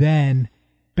and then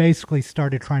basically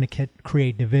started trying to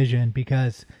create division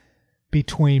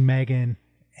between Megan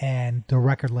and the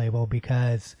record label,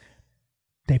 because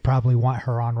they probably want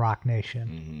her on Rock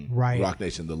Nation, mm-hmm. right? Rock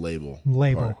Nation, the label.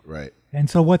 Part, right. And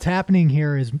so what's happening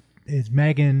here is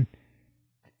Megan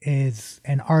is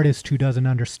an artist who doesn't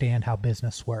understand how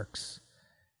business works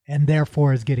and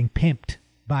therefore is getting pimped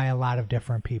by a lot of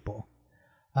different people.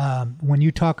 When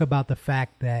you talk about the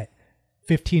fact that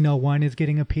 1501 is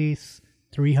getting a piece,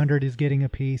 300 is getting a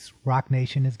piece, Rock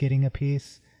Nation is getting a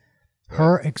piece,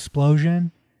 her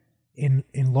explosion in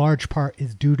large part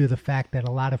is due to the fact that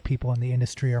a lot of people in the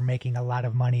industry are making a lot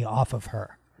of money off of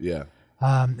her. Yeah.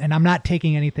 And I'm not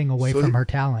taking anything away from her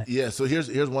talent. Yeah, so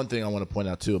here's one thing I want to point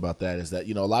out too about that is that,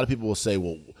 you know, a lot of people will say,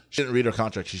 well, she didn't read her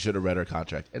contract, she should have read her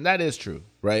contract. And that is true,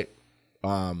 right?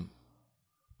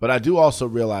 But I do also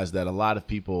realize that a lot of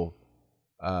people,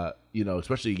 you know,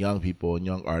 especially young people and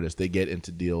young artists, they get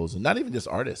into deals, and not even just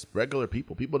artists, regular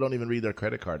people. People don't even read their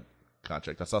credit card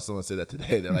contract. I saw someone say that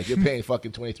today. They're like, you're paying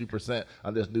fucking 23%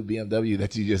 on this new BMW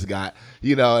that you just got,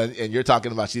 you know, and you're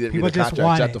talking about she didn't read the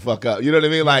contract. Shut the fuck up. You know what I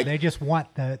mean? Like, they just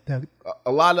want the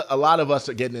a lot of us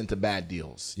are getting into bad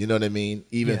deals. You know what I mean?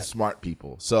 Even smart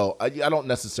people. So I don't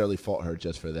necessarily fault her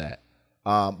just for that.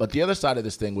 But the other side of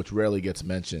this thing, which rarely gets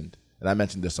mentioned, and I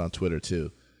mentioned this on Twitter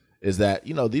too, is that,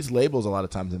 you know, these labels a lot of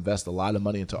times invest a lot of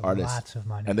money into artists. Lots of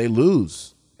money. And they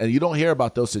lose. And you don't hear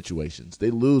about those situations. They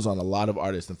lose on a lot of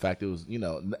artists. In fact, it was, you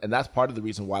know, and that's part of the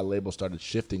reason why labels started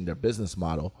shifting their business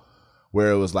model,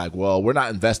 where it was like, well, we're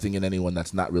not investing in anyone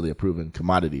that's not really a proven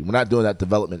commodity. We're not doing that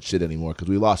development shit anymore because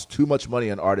we lost too much money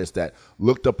on artists that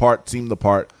looked the part, seemed the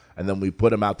part, and then we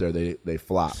put them out there, they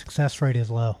flop. Success rate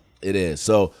is low. It is.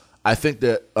 So I think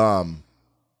that,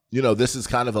 you know, this is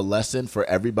kind of a lesson for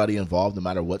everybody involved, no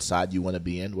matter what side you want to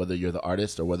be in, whether you're the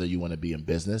artist or whether you want to be in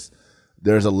business.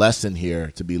 There's a lesson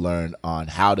here to be learned on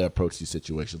how to approach these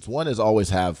situations. One is always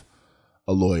have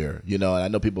a lawyer, you know, and I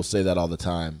know people say that all the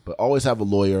time, but always have a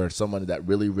lawyer or someone that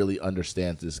really, really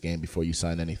understands this game before you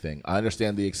sign anything. I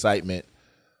understand the excitement.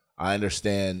 I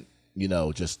understand, you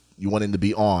know, just you wanting to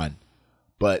be on,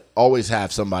 but always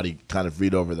have somebody kind of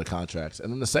read over the contracts.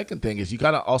 And then the second thing is you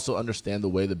got to also understand the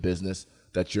way the business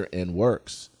that you're in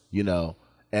works, you know.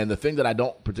 And the thing that I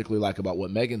don't particularly like about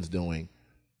what Megan's doing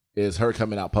is her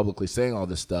coming out publicly saying all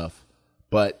this stuff.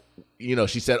 But, you know,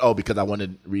 she said, oh, because I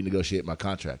wanted to renegotiate my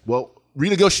contract. Well,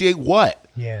 renegotiate what?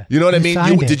 Yeah. You know what I mean?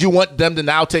 Did you want them to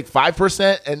now take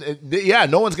 5%? And yeah,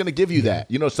 no one's going to give you that.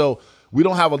 You know, so we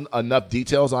don't have enough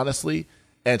details, honestly.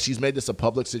 And she's made this a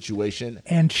public situation.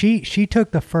 And she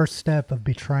took the first step of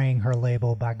betraying her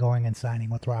label by going and signing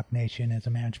with Rock Nation as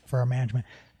for her management.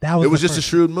 It was just a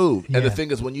shrewd move. Yeah. And the thing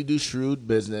is, when you do shrewd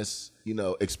business, you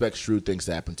know, expect shrewd things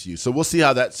to happen to you. So we'll see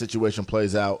how that situation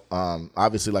plays out.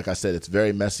 Obviously, like I said, it's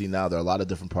very messy now. There are a lot of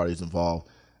different parties involved.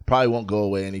 Probably won't go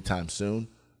away anytime soon.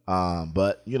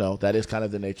 But, you know, that is kind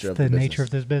of the nature of the business. nature of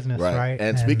this business, right?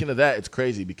 And speaking of that, it's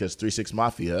crazy because 3 6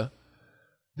 Mafia,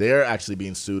 they're actually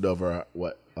being sued over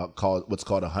what's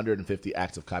called 150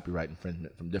 acts of copyright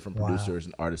infringement from different producers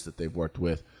and artists that they've worked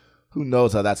with. Who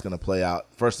knows how that's going to play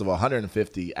out? First of all,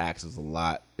 150 acts is a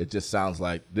lot. This just sounds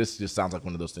like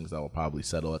one of those things that will probably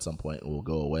settle at some point and will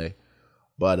go away.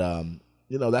 But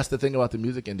you know, that's the thing about the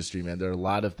music industry, man. There are a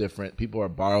lot of different people are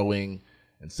borrowing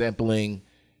and sampling.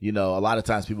 You know, a lot of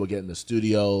times people get in the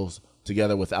studios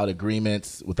together without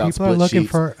agreements, without people split are looking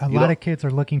sheets. for a lot of kids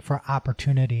are looking for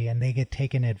opportunity, and they get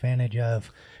taken advantage of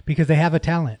because they have a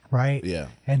talent, right? Yeah.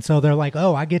 And so they're like,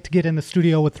 oh, I get to get in the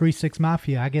studio with 3 6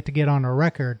 Mafia. I get to get on a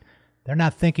record. They're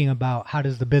not thinking about how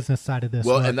does the business side of this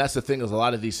work. And that's the thing is a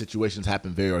lot of these situations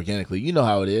happen very organically. You know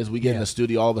how it is. We get in the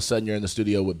studio, all of a sudden you're in the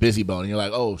studio with Busy Bone, and you're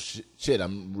like, oh, shit,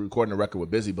 I'm recording a record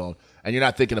with Busy Bone. And you're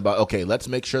not thinking about, okay, let's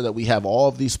make sure that we have all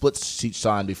of these split sheets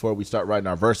signed before we start writing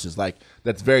our verses. Like,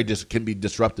 that's can be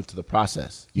disruptive to the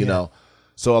process, you know?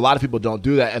 So a lot of people don't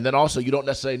do that. And then also you don't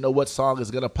necessarily know what song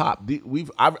is going to pop.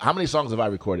 How many songs have I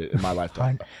recorded in my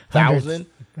lifetime? 1,000?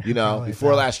 You know,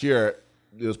 before last year,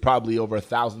 it was probably over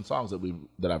 1,000 songs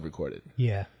that I've recorded.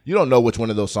 Yeah. You don't know which one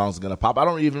of those songs is going to pop. I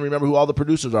don't even remember who all the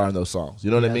producers are in those songs.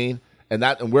 You know what I mean? And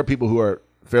we're people who are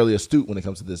fairly astute when it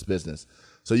comes to this business.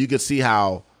 So you could see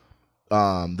how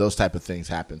those type of things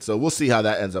happen. So we'll see how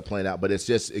that ends up playing out. But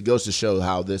it goes to show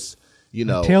how this, you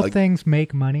know. Until things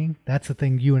make money, that's the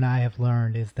thing you and I have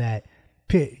learned is that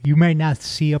you may not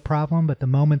see a problem, but the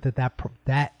moment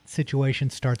that situation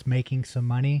starts making some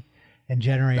money and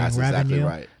generating revenue, exactly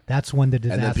right. That's when the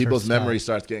disaster and then people's memory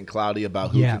starts getting cloudy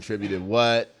about who contributed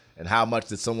what and how much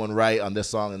did someone write on this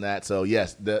song and that. So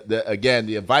yes, again,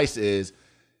 the advice is,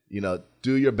 you know,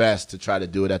 do your best to try to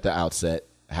do it at the outset.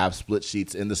 Have split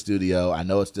sheets in the studio. I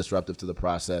know it's disruptive to the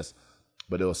process,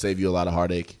 but it will save you a lot of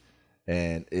heartache.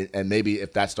 And maybe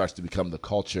if that starts to become the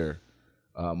culture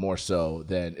more so,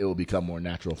 then it will become more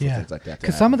natural for things like that to happen.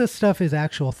 Because some of this stuff is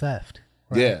actual theft.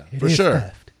 Right? Yeah, it for is sure.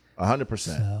 Theft.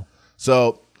 100%.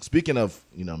 So speaking of,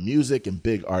 you know, music and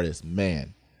big artists,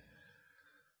 man,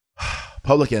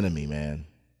 Public Enemy, man.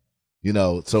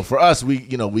 So for us,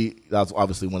 that was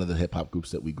obviously one of the hip hop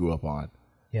groups that we grew up on.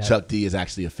 Yeah. Chuck D is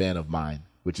actually a fan of mine,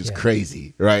 which is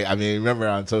crazy, right? I mean, remember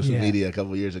on social media a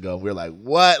couple of years ago, we were like,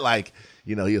 what? Like,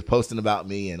 he was posting about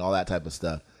me and all that type of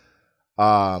stuff.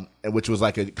 And which was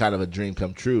like a kind of a dream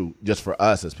come true just for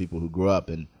us as people who grew up.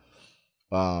 And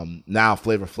now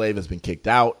Flavor Flav has been kicked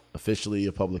out officially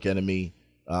of Public Enemy.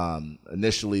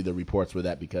 Initially, the reports were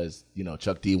that because,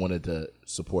 Chuck D wanted to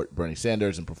support Bernie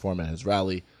Sanders and perform at his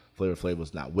rally. Flavor Flav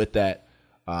was not with that.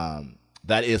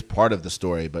 That is part of the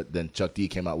story, but then Chuck D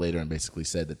came out later and basically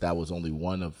said that was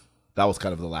that was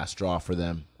kind of the last straw for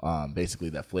them. Basically,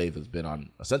 that Flav has been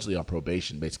essentially on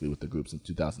probation, basically with the group since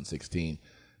 2016,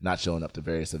 not showing up to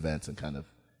various events and kind of,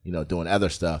 doing other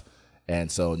stuff.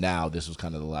 And so now this was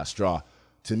kind of the last straw.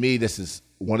 To me, this is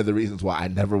one of the reasons why I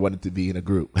never wanted to be in a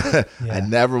group. I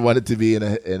never wanted to be in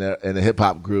a hip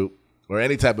hop group or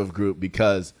any type of group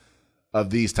because of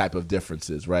these type of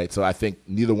differences, right? So I think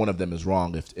neither one of them is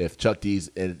wrong. If Chuck D's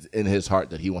in his heart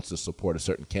that he wants to support a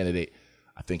certain candidate,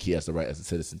 I think he has the right as a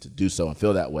citizen to do so and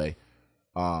feel that way.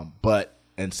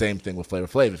 And same thing with Flavor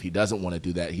Flav. If he doesn't want to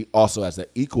do that, he also has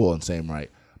that equal and same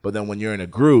right. But then when you're in a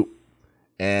group,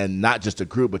 and not just a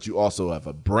group, but you also have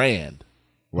a brand,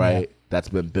 right? Yeah. That's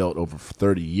been built over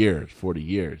 30 years, 40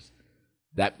 years.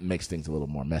 That makes things a little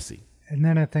more messy. And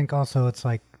then I think also it's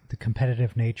like the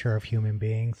competitive nature of human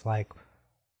beings. Like,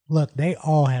 look, they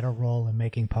all had a role in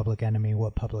making Public Enemy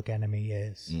what Public Enemy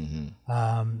is.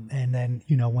 Mm-hmm. And then,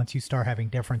 once you start having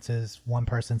differences, one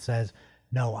person says,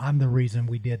 no, I'm the reason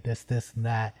we did this, this, and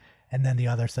that. And then the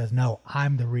other says, no,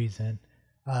 I'm the reason.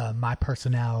 My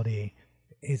personality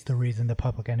is the reason the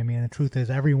Public Enemy. And the truth is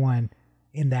everyone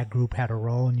in that group had a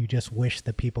role, and you just wish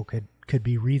that people could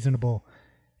be reasonable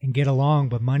and get along.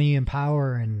 But money and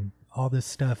power and all this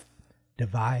stuff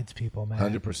divides people, man.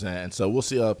 100%. And so we'll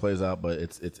see how it plays out, but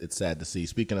it's sad to see.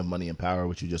 Speaking of money and power,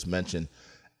 which you just mentioned,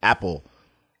 Apple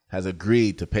has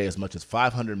agreed to pay as much as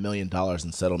 $500 million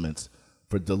in settlements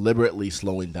for deliberately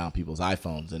slowing down people's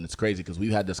iPhones. And it's crazy because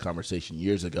we've had this conversation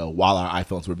years ago while our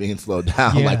iPhones were being slowed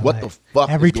down. Yeah, like, what the fuck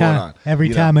is going on? Every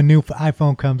time a new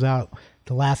iPhone comes out,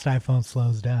 the last iPhone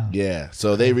slows down. Yeah,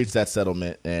 so they reached that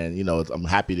settlement, and I'm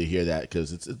happy to hear that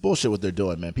because it's bullshit what they're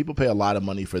doing, man. People pay a lot of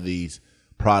money for these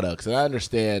products, and I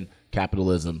understand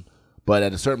capitalism, but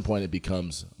at a certain point, it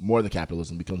becomes more than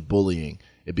capitalism. It becomes bullying.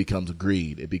 It becomes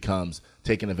greed. It becomes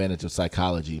taking advantage of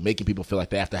psychology, making people feel like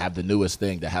they have to have the newest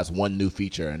thing that has one new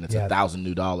feature, and it's $1,000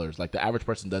 new. Like the average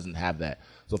person doesn't have that.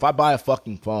 So if I buy a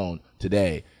fucking phone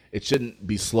today, it shouldn't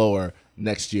be slower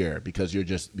next year because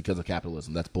of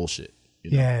capitalism. That's bullshit.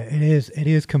 Yeah, it is. It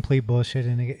is complete bullshit,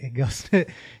 and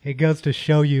it goes to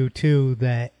show you too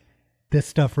that this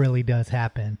stuff really does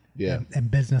happen. Yeah, and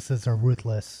businesses are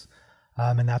ruthless,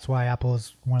 and that's why Apple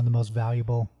is one of the most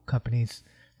valuable companies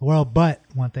in the world. But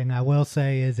one thing I will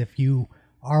say is, if you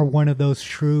are one of those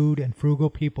shrewd and frugal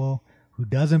people who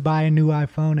doesn't buy a new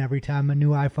iPhone every time a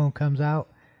new iPhone comes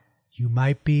out, you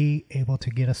might be able to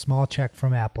get a small check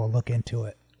from Apple. Look into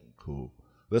it. Cool.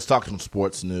 Let's talk some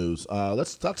sports news.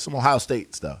 Let's talk some Ohio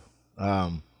State stuff.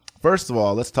 First of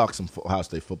all, let's talk some Ohio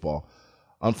State football.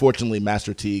 Unfortunately,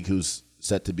 Master Teague, who's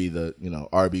set to be the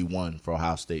RB1 for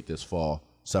Ohio State this fall,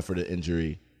 suffered an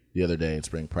injury the other day in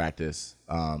spring practice.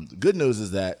 The good news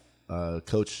is that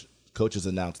coaches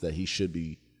announced that he should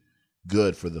be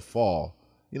good for the fall.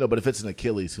 But if it's an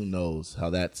Achilles, who knows how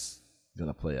that's going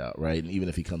to play out, right? And even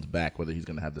if he comes back, whether he's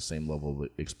going to have the same level of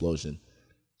explosion.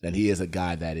 And he is a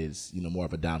guy that is, more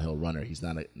of a downhill runner. He's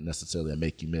not necessarily a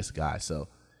make-you-miss guy. So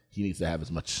he needs to have as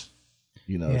much,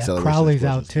 acceleration. Crowley's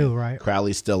out too, right?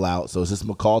 Crowley's still out. So is this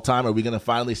McCall time? Are we going to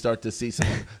finally start to see some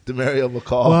Demario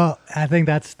McCall? Well, I think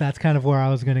that's kind of where I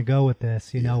was going to go with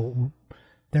this.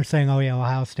 They're saying,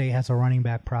 Ohio State has a running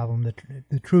back problem.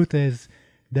 The truth is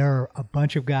there are a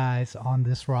bunch of guys on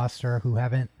this roster who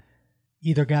haven't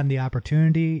either gotten the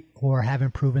opportunity or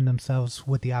haven't proven themselves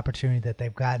with the opportunity that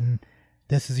they've gotten.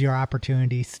 This is your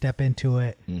opportunity. Step into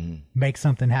it. Mm-hmm. Make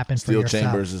something happen for yourself. Steel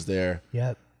Chambers is there.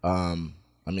 Yep.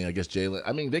 I guess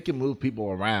Jalen. They can move people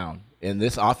around in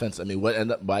this offense.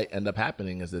 What might end up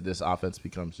happening is that this offense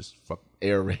becomes just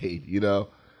air raid.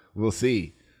 We'll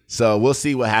see. So we'll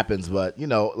see what happens. But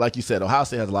like you said, Ohio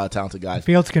State has a lot of talented guys.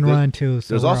 Fields can run too.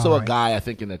 So there's also a guy I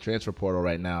think in the transfer portal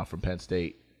right now from Penn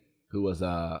State who was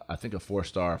I think a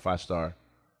 4-star, 5-star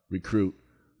recruit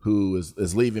who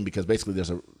is leaving because basically there's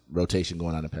a rotation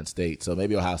going on in Penn State. So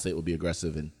maybe Ohio State will be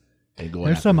aggressive and going.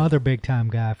 There's some other big time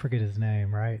guy. I forget his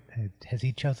name. Right? Has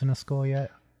he chosen a school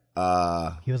yet?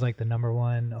 He was like the number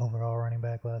 1 overall running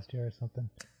back last year or something.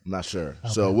 I'm not sure. Okay.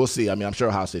 So we'll see. I'm sure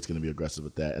Ohio State's going to be aggressive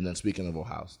with that. And then speaking of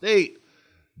Ohio State,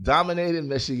 dominated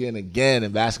Michigan again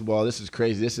in basketball. This is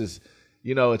crazy. This is,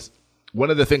 it's one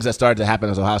of the things that started to happen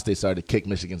as Ohio State started to kick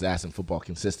Michigan's ass in football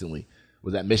consistently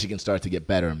was that Michigan started to get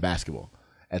better in basketball.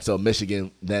 And so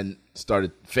Michigan then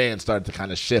fans started to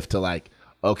kind of shift to like,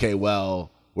 okay,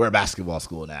 well, we're a basketball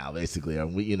school now, basically. Or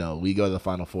we go to the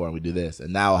Final Four and we do this.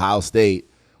 And now Ohio State,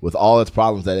 with all its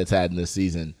problems that it's had in this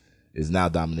season, is now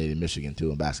dominating Michigan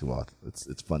too in basketball.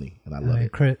 It's funny, and I love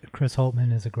it. Chris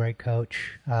Holtmann is a great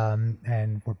coach,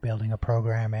 and we're building a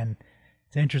program. And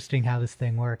it's interesting how this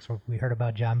thing works. We heard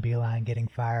about John Beilein getting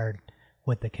fired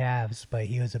with the Cavs, but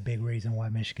he was a big reason why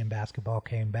Michigan basketball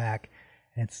came back.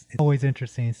 And it's always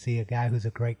interesting to see a guy who's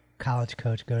a great college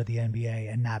coach go to the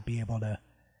NBA and not be able to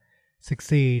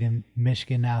succeed. And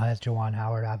Michigan now has Juwan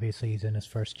Howard. Obviously, he's in his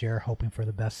first year, hoping for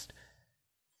the best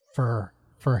for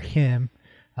him.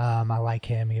 I like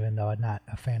him, even though I'm not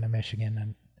a fan of Michigan,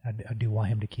 and I do want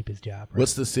him to keep his job. Right?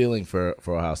 What's the ceiling for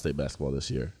Ohio State basketball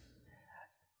this year?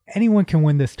 Anyone can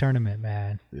win this tournament,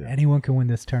 man. Yeah. Anyone can win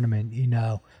this tournament.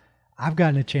 I've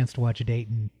gotten a chance to watch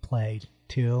Dayton play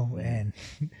too, and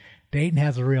Dayton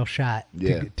has a real shot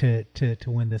to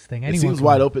win this thing. It seems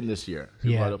wide open this year.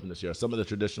 Wide open this year. Some of the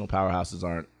traditional powerhouses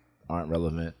aren't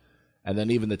relevant, and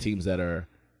then even the teams that are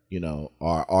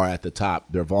at the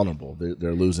top, they're vulnerable.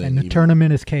 They're losing. And the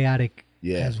tournament is chaotic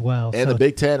as well. And the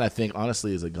Big Ten, I think,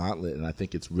 honestly, is a gauntlet, and I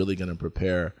think it's really going to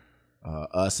prepare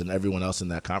us and everyone else in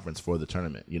that conference for the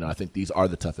tournament. I think these are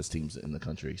the toughest teams in the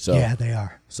country. So yeah, they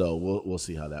are. So we'll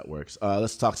see how that works.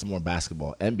 Let's talk some more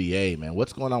basketball. NBA, man.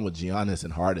 What's going on with Giannis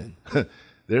and Harden?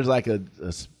 There's like a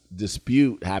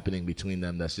dispute happening between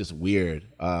them that's just weird.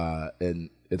 And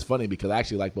it's funny because I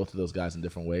actually like both of those guys in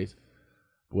different ways.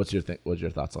 What's your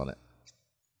thoughts on it?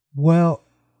 Well,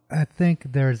 I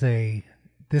think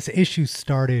this issue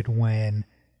started when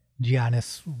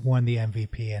Giannis won the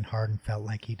MVP and Harden felt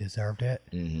like he deserved it.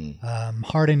 Mm-hmm.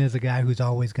 Harden is a guy who's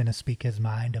always going to speak his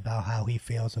mind about how he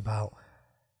feels about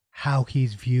how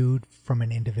he's viewed from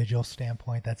an individual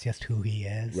standpoint. That's just who he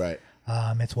is. Right.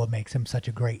 It's what makes him such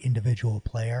a great individual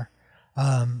player.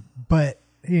 But,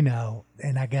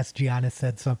 and I guess Giannis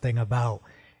said something about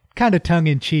kind of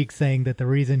tongue-in-cheek saying that the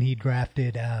reason he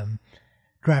drafted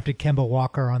Kemba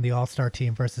Walker on the All-Star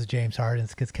team versus James Harden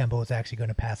is because Kemba was actually going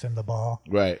to pass him the ball.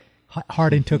 Right.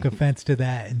 Harden took offense to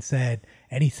that and said,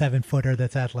 any 7-footer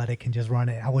that's athletic can just run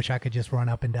it. I wish I could just run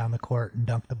up and down the court and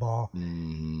dunk the ball.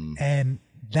 Mm-hmm. And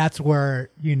that's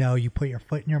where, you put your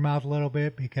foot in your mouth a little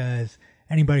bit, because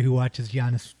anybody who watches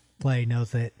Giannis play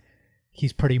knows that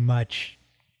he's pretty much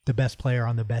the best player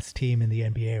on the best team in the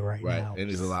NBA right now. Right, and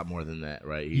he's a lot more than that,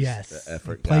 right? He's yes, an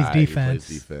effort plays guy. defense.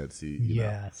 He plays defense.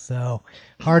 Yeah, so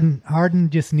Harden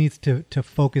just needs to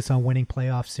focus on winning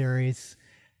playoff series.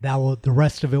 The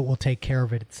rest of it will take care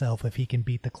of it itself if he can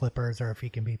beat the Clippers or if he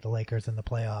can beat the Lakers in the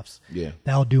playoffs. Yeah,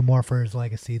 that'll do more for his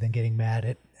legacy than getting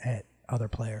mad at other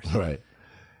players. Right.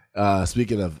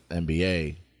 Speaking of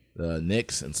NBA, the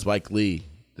Knicks and Spike Lee.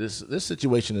 This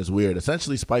situation is weird.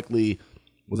 Essentially, Spike Lee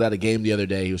was at a game the other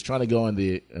day. He was trying to go in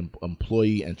the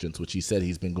employee entrance, which he said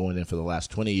he's been going in for the last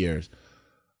 20 years.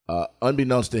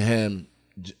 Unbeknownst to him,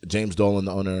 James Dolan,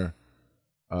 the owner,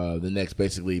 the Knicks,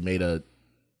 basically made a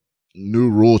new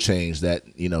rule change that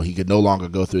he could no longer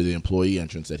go through the employee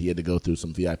entrance, that he had to go through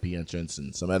some VIP entrance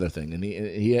and some other thing. And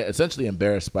he essentially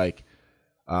embarrassed Spike.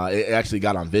 It actually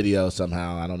got on video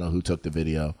somehow. I don't know who took the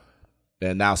video.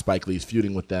 And now Spike Lee's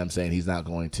feuding with them, saying he's not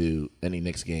going to any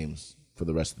Knicks games for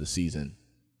the rest of the season.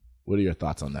 What are your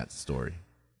thoughts on that story?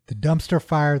 The dumpster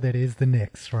fire that is the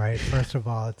Knicks, right? First of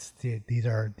all, these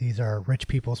are rich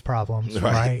people's problems,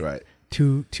 right? Right.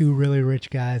 Two really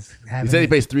rich guys. He said he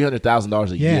pays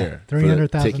 $300,000 a year.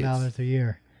 $300,000 a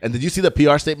year. And did you see the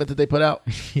PR statement that they put out?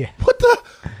 Yeah. What the?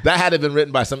 That had to have been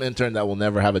written by some intern that will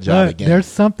never have a job again. There's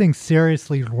something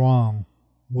seriously wrong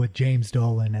with James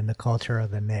Dolan and the culture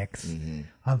of the Knicks. Mm-hmm.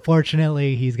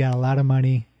 Unfortunately, he's got a lot of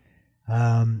money,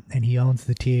 and he owns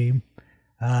the team.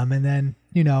 And then,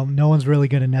 no one's really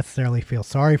going to necessarily feel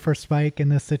sorry for Spike in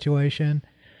this situation.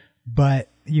 But,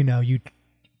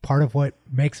 part of what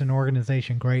makes an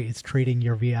organization great is treating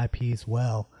your VIPs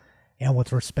well and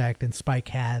with respect. And Spike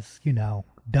has,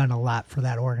 done a lot for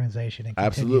that organization. And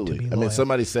absolutely. To be I mean, loyal.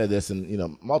 somebody said this,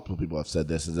 and, multiple people have said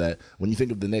this, is that when you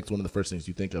think of the Knicks, one of the first things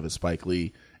you think of is Spike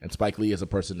Lee. And Spike Lee is a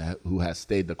person who has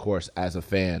stayed the course as a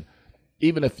fan.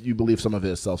 Even if you believe some of it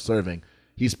is self-serving,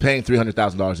 he's paying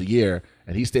 $300,000 a year,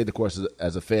 and he stayed the course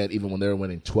as a fan even when they were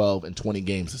winning 12 and 20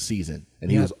 games a season.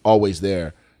 And he was always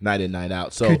there night in, night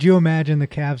out. So could you imagine the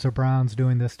Cavs or Browns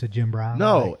doing this to Jim Brown?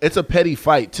 No, it's a petty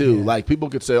fight, too. Yeah. Like, people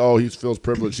could say, he feels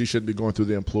privileged. He shouldn't be going through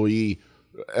the employee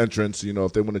entrance.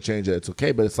 If they want to change it, it's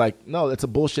okay. But it's like, no, it's a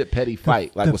bullshit petty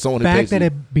fight. Like with someone who the pays fact that you.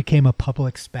 it became a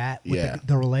public spat with Yeah.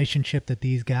 the relationship that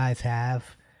these guys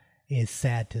have is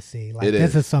sad to see. Like It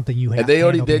this is. is something you have. And they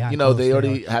already handle did, behind they closed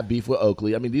already doors. have beef with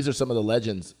Oakley. I mean, these are some of the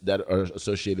legends that are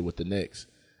associated with the Knicks.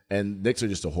 And Knicks are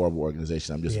just a horrible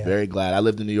organization. I'm just very glad. I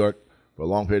lived in New York for a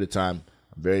long period of time.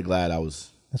 I'm very glad I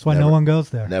was That's why no one goes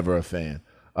there. never a fan.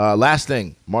 Last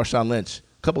thing, Marshawn Lynch.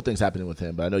 A couple things happening with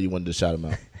him, but I know you wanted to shout him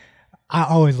out. I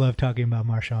always love talking about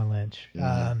Marshawn Lynch.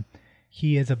 Mm-hmm.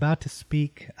 He is about to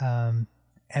speak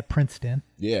at Princeton.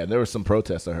 Yeah, there were some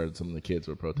protests. I heard some of the kids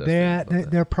were protesting.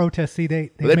 They're protests. See, they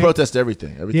protest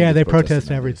everything. Yeah, is they protested protest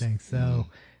nowadays. everything. So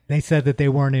they said that they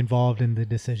weren't involved in the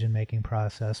decision-making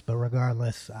process. But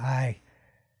regardless, I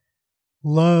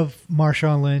love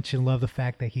Marshawn Lynch and love the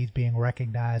fact that he's being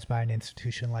recognized by an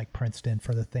institution like Princeton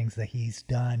for the things that he's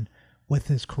done with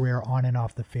his career on and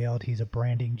off the field. He's a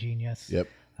branding genius. Yep.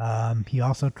 He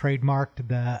also trademarked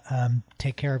the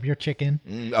 "Take Care of Your Chicken."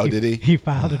 Did he? He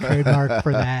filed a trademark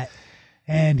for that.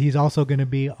 And he's also going to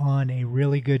be on a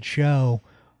really good show,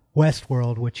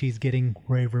 Westworld, which he's getting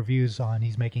rave reviews on.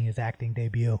 He's making his acting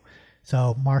debut.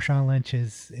 So Marshawn Lynch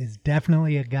is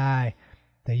definitely a guy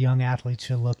that young athletes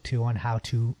should look to on how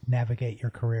to navigate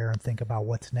your career and think about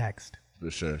what's next. For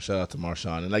sure. Shout out to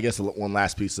Marshawn. And I guess one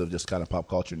last piece of just kind of pop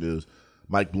culture news.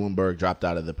 Mike Bloomberg dropped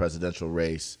out of the presidential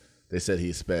race. They said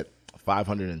he spent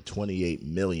 $528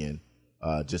 million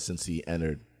just since he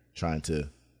entered trying to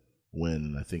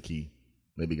win. I think he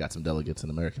maybe got some delegates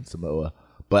in American Samoa.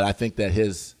 But I think that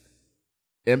his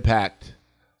impact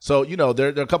 – so, there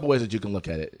are a couple ways that you can look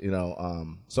at it.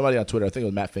 Somebody on Twitter, I think it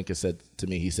was Matt Finkus, said to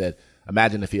me, he said,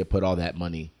 imagine if he had put all that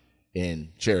money in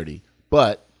charity.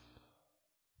 But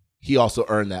he also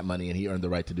earned that money, and he earned the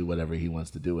right to do whatever he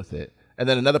wants to do with it. And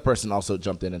then another person also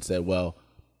jumped in and said, well,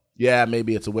 yeah,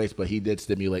 maybe it's a waste, but he did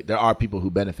stimulate. There are people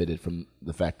who benefited from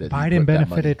the fact that Biden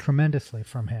benefited tremendously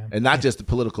from him. And not just the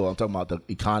political, I'm talking about the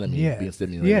economy being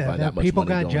stimulated by that much people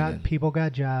money got going in. people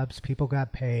got jobs, people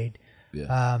got paid.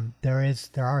 Yeah.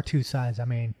 There are two sides. I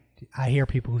mean, I hear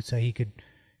people who say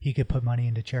he could put money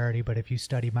into charity, but if you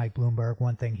study Mike Bloomberg,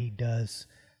 one thing he does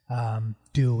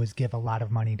do is give a lot of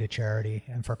money to charity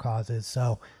and for causes.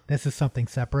 So this is something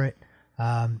separate.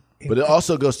 But it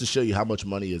also goes to show you how much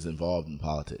money is involved in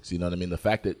politics. You know what I mean? The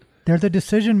fact that they're the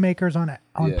decision makers on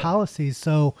policies.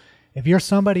 So if you're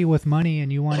somebody with money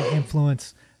and you want to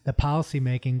influence the policy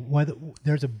making,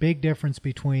 there's a big difference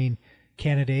between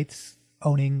candidates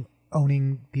owning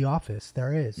the office.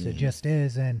 There is. It just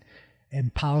is. And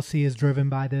policy is driven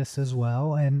by this as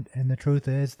well. And the truth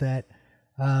is that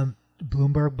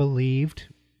Bloomberg believed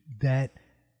that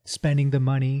spending the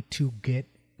money to get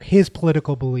his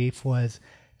political belief was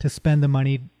to spend the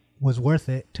money was worth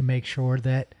it to make sure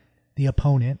that the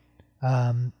opponent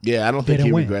I don't think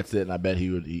he win. regrets it, and I bet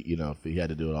he would. If he had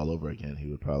to do it all over again,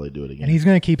 he would probably do it again. And he's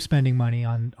going to keep spending money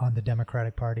on the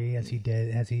Democratic Party as he's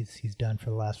done for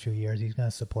the last few years. He's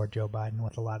going to support Joe Biden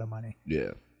with a lot of money.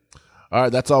 Yeah. All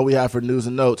right, that's all we have for news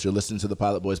and notes. You're listening to the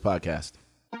Pilot Boys podcast.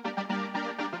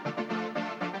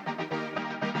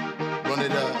 Run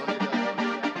it up.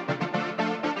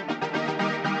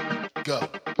 Go.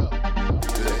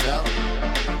 Do they know?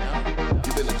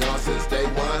 You've been a Don since day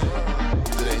one.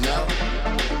 Do they know?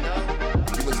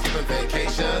 You've been skipping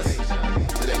vacations.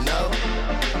 Do they know?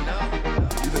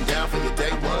 You've been down for your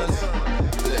day ones.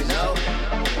 Do they know?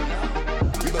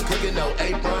 You've been cooking no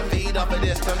apron. Feed off of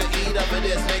this, time to eat off of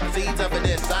this. Make seeds off of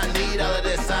this. I need all of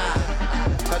this.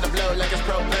 Time to blow like it's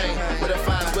propane. With a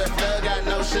fine swift flow, got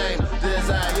no shame.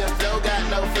 Desire, your flow got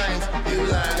no flames. You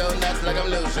line, go nuts like I'm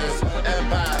Lucius.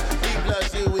 Empire, E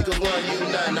plus U equals 1, you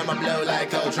none. I'ma blow like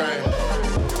Coltrane.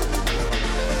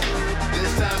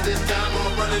 This time,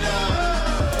 I'ma run it up.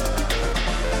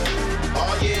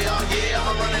 Oh yeah,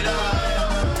 I'ma run it up.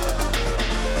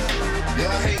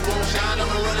 Your hate won't shine,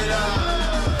 I'ma run it up.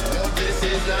 Yo, this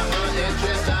is not my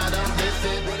interest, I don't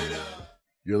listen, run it up.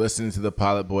 You're listening to the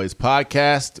Pilot Boys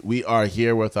podcast. We are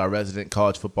here with our resident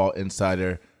college football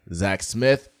insider, Zach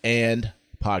Smith, and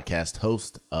podcast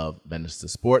host of Menace to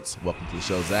Sports. Welcome to the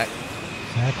show, Zach.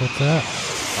 Zach, what's up?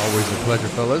 Always a pleasure,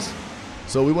 fellas.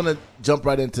 So we want to jump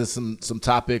right into some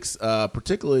topics,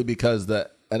 particularly because the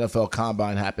NFL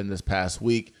Combine happened this past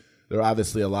week. There are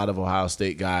obviously a lot of Ohio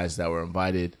State guys that were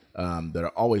invited, that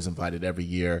are always invited every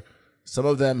year. Some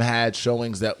of them had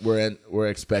showings that were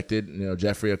expected.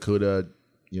 Jeffrey Okudah,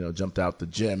 jumped out the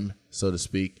gym, so to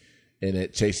speak, in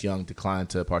it. Chase Young declined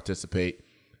to participate.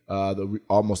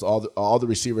 Almost all the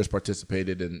receivers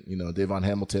participated, and Davon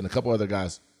Hamilton, a couple other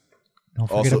guys. Don't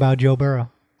forget about Joe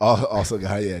Burrow. Also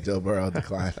got Joe Burrow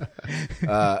declined.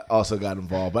 Also got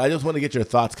involved. But I just want to get your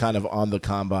thoughts kind of on the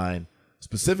combine,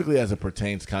 specifically as it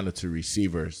pertains kind of to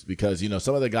receivers, because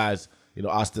some of the guys,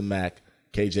 Austin Mack,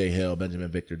 KJ Hill, Benjamin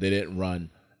Victor, they didn't run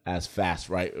as fast,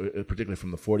 right? Particularly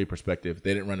from the 40 perspective,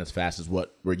 they didn't run as fast as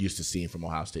what we're used to seeing from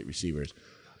Ohio State receivers.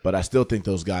 But I still think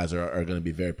those guys are going to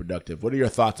be very productive. What are your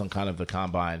thoughts on kind of the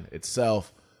combine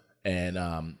itself, and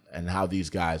how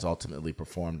these guys ultimately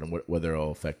performed, and whether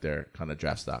it'll affect their kind of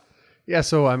draft stock? Yeah,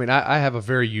 so I mean, I have a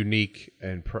very unique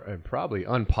and probably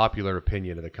unpopular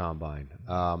opinion of the combine.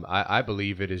 I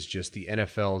believe it is just the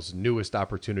NFL's newest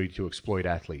opportunity to exploit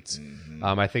athletes.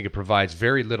 I think it provides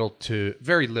very little,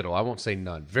 I won't say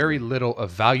none, very little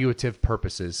evaluative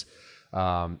purposes,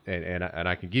 and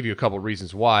I can give you a couple of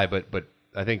reasons why, but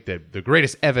I think that the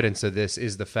greatest evidence of this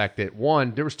is the fact that,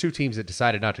 one, there was 2 teams that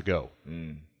decided not to go.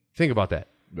 Think about that.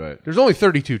 Right. There's only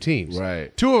 32 teams.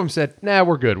 Right. 2 of them said, "Nah,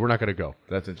 we're good. We're not going to go."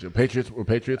 That's interesting.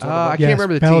 Patriots. I can't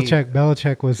remember the team.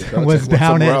 Belichick was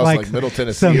down at like Middle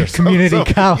Tennessee some or community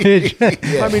college.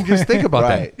 I mean, just think about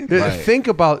that. Right. Think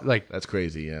about that's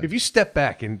crazy. Yeah. if you step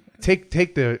back and take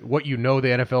the what the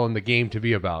NFL and the game to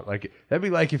be about. Like, that'd be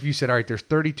like if you said, all right, there's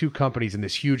 32 companies in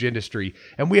this huge industry,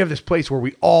 and we have this place where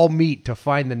we all meet to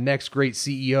find the next great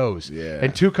CEOs. Yeah.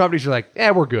 And 2 companies are like,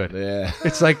 we're good. Yeah.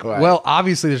 It's like, Right. well,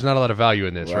 obviously there's not a lot of value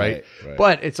in this, right? Right.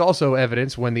 But it's also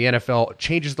evidence when the NFL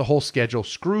changes the whole schedule,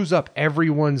 screws up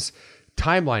everyone's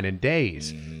timeline and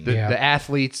days. The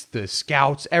athletes, the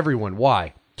scouts, everyone.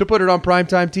 Why? To put it on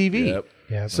primetime TV. Yep.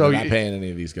 Yeah. So you're not paying any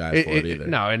of these guys for it either.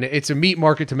 No, and it's a meat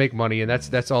market to make money, and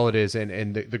that's all it is.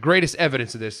 And the greatest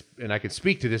evidence of this, and I can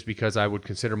speak to this because I would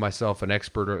consider myself an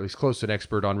expert, or at least close to an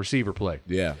expert, on receiver play.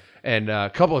 Yeah. And a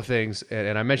couple of things,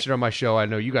 and I mentioned it on my show. I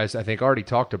know you guys, I think, already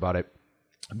talked about it.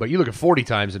 But you look at 40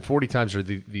 times, and 40 times are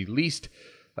the least,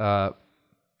 I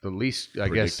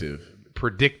guess,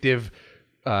 predictive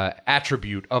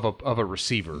attribute of a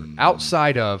receiver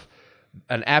outside of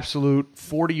an absolute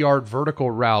 40-yard vertical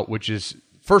route, which is,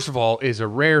 first of all, is a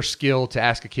rare skill to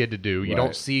ask a kid to do. You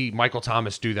don't see Michael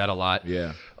Thomas do that a lot.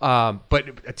 Yeah. But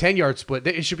a 10-yard split,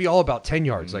 it should be all about 10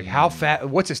 yards. Like, how fast,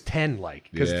 what's his 10 like?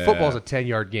 Because football's a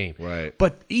 10-yard game. Right.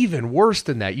 But even worse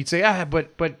than that, you'd say,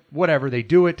 but whatever, they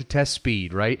do it to test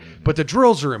speed, right? But the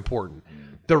drills are important.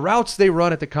 The routes they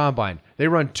run at the combine, they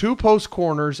run 2 post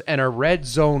corners and a red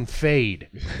zone fade.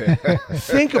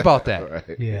 Think about that.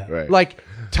 Right. Yeah. Right. Like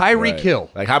Tyreek Hill.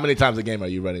 Like, how many times a game are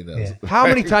you running those? Yeah. How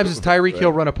many times does Tyreek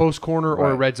Hill run a post corner or a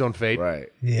Right. red zone fade? Right.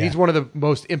 Yeah. He's one of the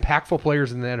most impactful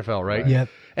players in the NFL, right? Yep.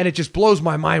 And it just blows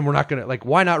my mind. We're not going to, like,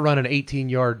 why not run an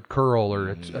 18-yard curl or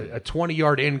a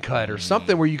 20-yard in cut or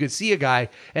something where you could see a guy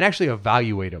and actually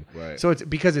evaluate him? Right. So it's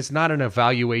because it's not an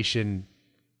evaluation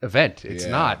event. It's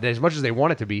Yeah. not as much as they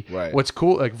want it to be. Right. What's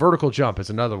cool, like vertical jump is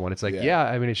another one. It's like, Yeah.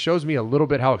 I mean, it shows me a little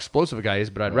bit how explosive a guy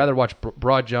is, but I'd rather watch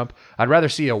broad jump. I'd rather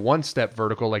see a one-step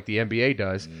vertical like the NBA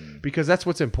does because that's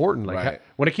what's important. Like, Right.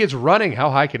 when a kid's running, how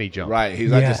high can he jump? Right.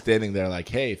 He's not Yeah. just standing there like,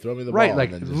 hey, throw me the Right, ball.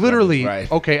 like and then just literally,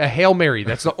 right. okay, a Hail Mary.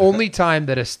 That's the only time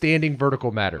that a standing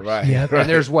vertical matters. Right. Yeah. Right. And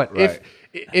there's what? Right.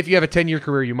 If you have a 10-year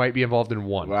career, you might be involved in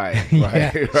one. Right.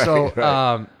 Right. Right. So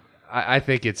right. I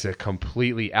think it's a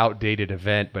completely outdated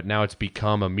event, but now it's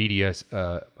become a media,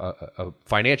 a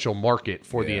financial market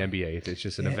for the Yeah. NBA. It's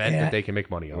just an event that they can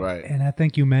make money on. Right. And I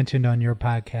think you mentioned on your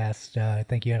podcast, I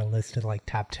think you had a list of like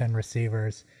top 10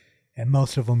 receivers, and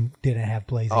most of them didn't have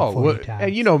plays in 40 times.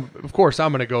 and you know, of course,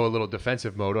 I'm going to go a little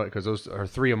defensive mode because those are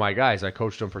 3 of my guys. I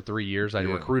coached them for 3 years. I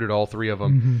recruited all 3 of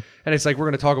them. And it's like, we're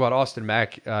going to talk about Austin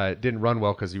Mack. Didn't run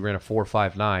well because he ran a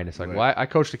 4.59. It's like, well, I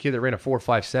coached a kid that ran a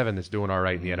 4.57 that's doing all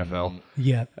right in the NFL.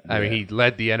 Yep. I mean, he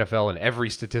led the NFL in every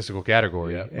statistical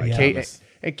category. Yeah, And, Mike Thomas.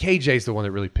 and KJ's the one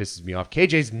that really pisses me off.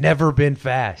 KJ's never been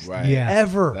fast. Right. Yeah.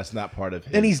 Ever. That's not part of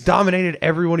his. And he's dominated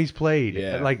everyone he's played.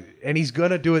 Yeah. And he's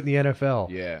gonna do it in the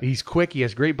NFL. Yeah. He's quick. He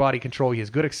has great body control. He has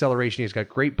good acceleration. He's got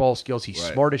great ball skills. He's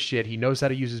Right. smart as shit. He knows how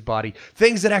to use his body.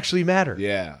 Things that actually matter.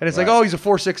 Yeah, And it's right. like, oh, he's a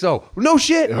 4.60. No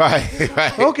shit. Right.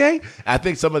 Right. Okay. I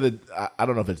think some of the, I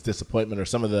don't know if it's disappointment or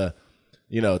some of the,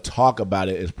 talk about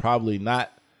it is probably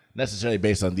not necessarily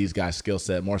based on these guys' skill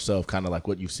set, more so of kind of like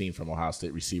what you've seen from Ohio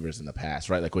State receivers in the past,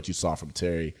 right? Like what you saw from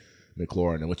Terry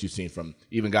McLaurin and what you've seen from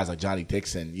even guys like Johnny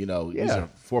Dixon. These are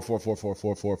 4.4, 4.4,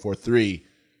 4.4, 4.3,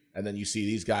 and then you see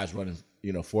these guys running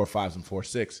 4.5s and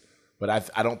 4.6. But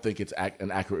I don't think it's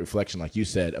an accurate reflection, like you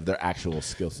said, of their actual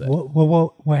skill set.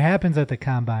 Well, what happens at the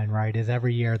combine, right, is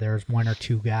every year there's 1 or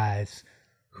 2 guys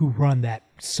who run that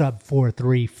sub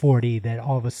 4.3 40 that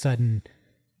all of a sudden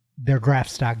their draft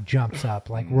stock jumps up,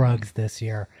 like Ruggs this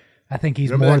year. I think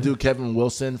he's Remember more that dude Kevin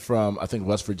Wilson from, I think,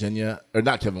 West Virginia? Or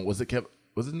not Kevin, was it Kevin?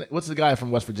 what's the guy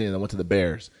from West Virginia that went to the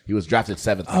Bears? He was drafted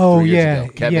 7th. Oh, 3 years yeah.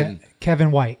 ago.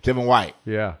 Kevin White. Kevin White.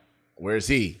 Yeah. Where's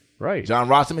he? Right. John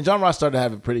Ross. I mean, John Ross started to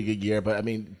have a pretty good year, but I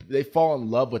mean, they fall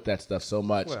in love with that stuff so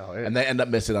much, and they end up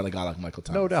missing on a guy like Michael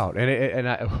Thomas. No doubt.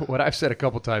 And what I've said a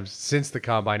couple times since the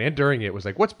combine and during it was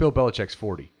like, what's Bill Belichick's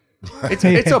 40?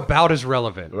 It's about as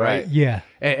relevant, right? Yeah.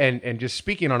 And just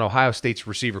speaking on Ohio State's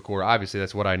receiver core, obviously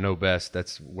that's what I know best.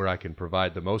 That's where I can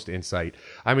provide the most insight.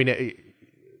 I mean,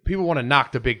 people want to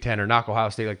knock the Big Ten or knock Ohio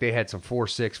State like they had some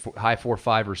 4.6, high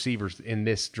 4.5 receivers in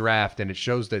this draft, and it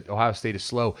shows that Ohio State is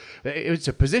slow. It's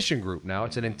a position group now.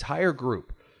 It's an entire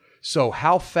group. So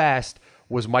how fast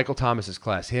was Michael Thomas's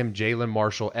class? Him, Jalen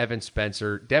Marshall, Evan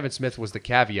Spencer. Devin Smith was the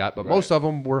caveat, but most of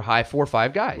them were high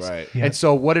 4.5 guys. Right. Yeah. And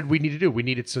so what did we need to do? We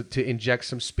needed to inject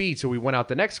some speed. So we went out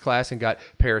the next class and got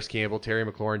Paris Campbell, Terry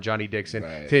McLaurin, Johnny Dixon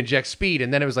to inject speed.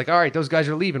 And then it was like, all right, those guys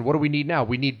are leaving. What do we need now?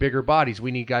 We need bigger bodies.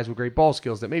 We need guys with great ball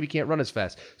skills that maybe can't run as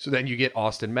fast. So then you get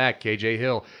Austin Mack, KJ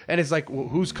Hill. And it's like, well,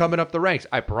 who's coming up the ranks?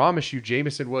 I promise you,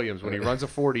 Jamison Williams, when he runs a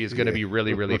 40, is going to be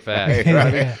really, really fast.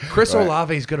 I mean, Chris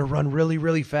Olave is going to run really,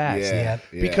 really fast. Yeah.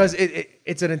 Because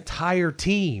it's an entire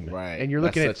team. Right. And you're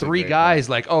That's looking at such a 3 great guys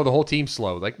like, oh, the whole team's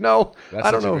slow. Like, no, That's I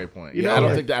don't such know. a great point. You Yeah, know, I don't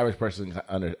like- think the average person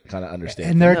kind of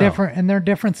understands. And they're No. different, and they're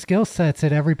different skill sets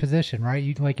at every position, right?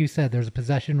 You, like you said, there's a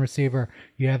possession receiver.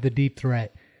 You have the deep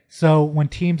threat. So when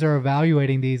teams are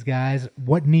evaluating these guys,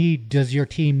 what need does your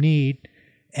team need,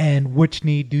 and which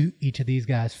need do each of these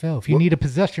guys fill? If you need a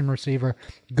possession receiver,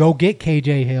 go get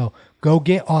KJ Hill. Go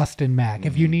get Austin Mack.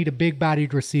 If you need a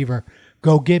big-bodied receiver,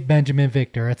 go get Benjamin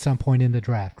Victor at some point in the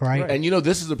draft, right? And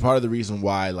this is a part of the reason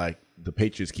why like the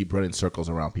Patriots keep running circles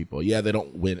around people. Yeah, they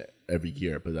don't win every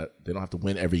year, but they don't have to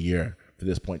win every year for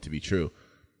this point to be true.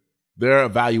 Their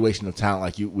evaluation of talent,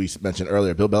 like we mentioned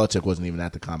earlier, Bill Belichick wasn't even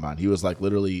at the combine. He was like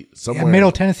literally somewhere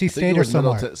Middle Tennessee I think State it or was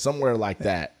somewhere. somewhere like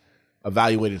that,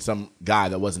 evaluating some guy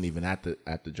that wasn't even at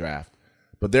the draft.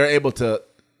 But they're able to.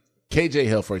 KJ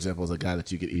Hill, for example, is a guy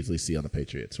that you could easily see on the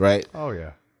Patriots, right? Oh,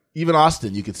 yeah. Even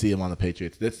Austin, you could see him on the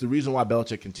Patriots. That's the reason why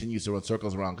Belichick continues to run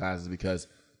circles around guys, is because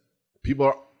people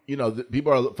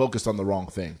are focused on the wrong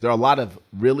thing. There are a lot of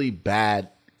really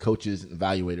bad coaches, and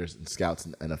evaluators, and scouts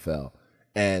in the NFL,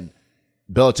 and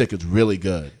Belichick is really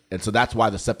good, and so that's why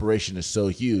the separation is so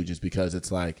huge. Is because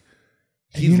it's like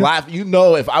he's laughing.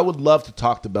 If I would love to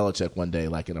talk to Belichick one day,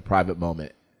 like in a private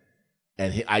moment,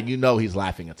 and he's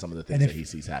laughing at some of the things that he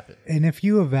sees happen. And if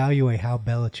you evaluate how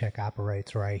Belichick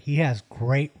operates, right, he has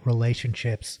great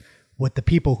relationships with the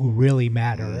people who really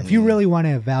matter. If you really want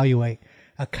to evaluate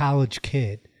a college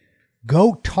kid,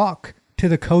 go talk to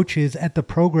the coaches at the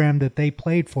program that they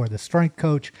played for, the strength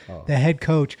coach, the head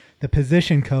coach, the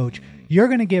position coach. You're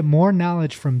going to get more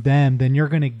knowledge from them than you're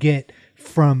going to get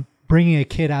from bringing a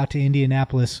kid out to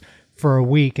Indianapolis for a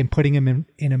week and putting him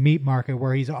in a meat market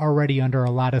where he's already under a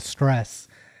lot of stress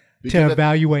to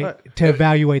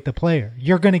evaluate the player.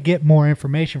 You're going to get more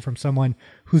information from someone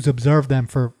who's observed them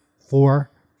for 4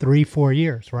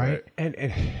 years, right?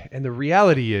 And the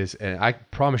reality is, and I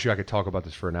promise you I could talk about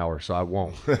this for an hour, so I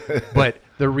won't. But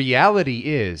the reality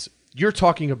is, you're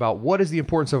talking about what is the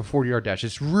importance of a 40-yard dash.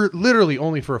 It's literally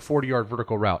only for a 40-yard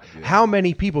vertical route. Yeah. How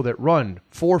many people that run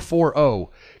 4.40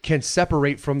 can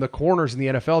separate from the corners in the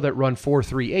NFL that run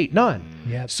 4.38? None.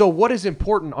 Yep. So what is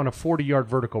important on a 40-yard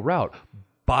vertical route?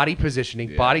 Body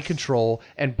positioning, body control,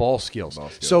 and ball skills.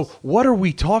 So what are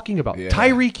we talking about? Yeah.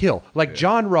 Tyreek Hill,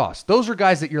 John Ross. Those are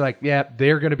guys that you're like, yeah,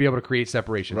 they're going to be able to create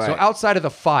separation. Right. So outside of the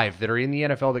 5 that are in the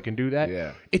NFL that can do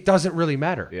that, it doesn't really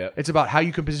matter. Yeah. It's about how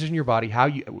you can position your body, how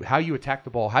you attack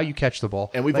the ball, how you catch the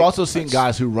ball. And we've also seen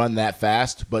guys who run that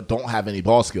fast but don't have any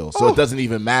ball skills, so it doesn't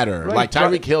even matter. Right. Like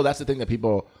Tyreek Hill, that's the thing that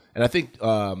people, and I think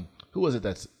who was it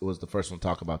that was the first one to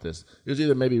talk about this? It was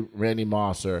either maybe Randy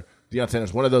Moss or Deion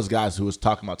Sanders, one of those guys who was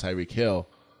talking about Tyreek Hill,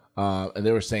 and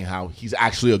they were saying how he's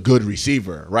actually a good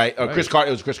receiver, right? Or Chris Carter.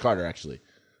 It was Chris Carter, actually.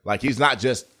 Like, he's not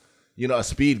just, a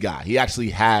speed guy. He actually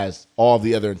has all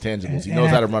the other intangibles. He knows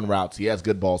how to run routes. He has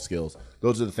good ball skills.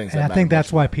 Those are the things that matter. I think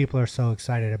that's why people are so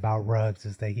excited about Ruggs,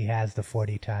 is that he has the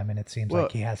 40 time, and it seems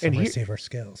like he has some receiver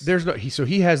skills. So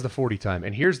he has the 40 time,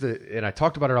 and and I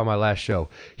talked about it on my last show.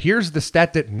 Here's the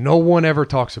stat that no one ever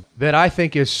talks about that I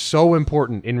think is so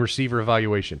important in receiver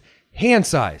evaluation. Hand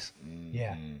size.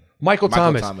 Yeah. Michael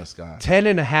Thomas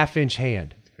 10.5-inch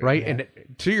hand, right? Yeah. And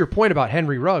to your point about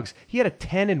Henry Ruggs, he had a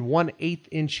 10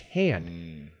 1/8-inch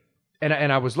hand.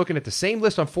 And I was looking at the same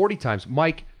list on 40 times.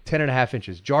 Mike, 10.5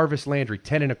 inches. Jarvis Landry,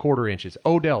 10.25 inches.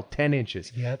 Odell, 10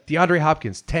 inches. Yep. DeAndre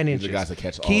Hopkins, 10 inches. The guys that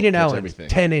catch Keenan Allen, everything.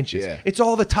 10 inches. Yeah. It's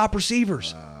all the top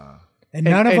receivers. And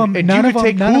none of them. And None you of would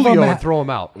them. take None of Julio them. and throw him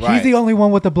out. Right. He's the only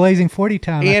one with the blazing 40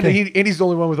 time. I And think. he's the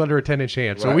only one with under a 10-inch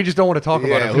hand. So Right. we just don't want to talk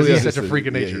about him because he's Julio's such a freak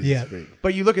of nature. he's Yeah. a freak.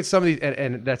 But you look at some of these,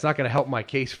 and that's not going to help my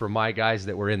case for my guys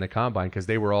that were in the combine because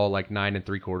they were all like 9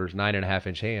 3/4,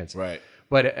 9.5-inch hands. Right.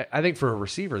 But I think for a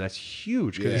receiver, that's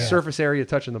huge because it's Yeah. surface area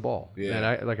touching the ball.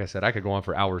 Yeah. And like I said, I could go on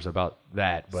for hours about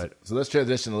that. But So let's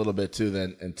transition a little bit too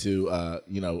then into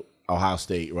Ohio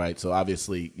State, right? So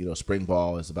obviously, spring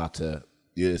ball is about to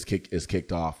is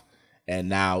kicked off. And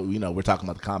now, we're talking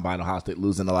about the combine, Ohio State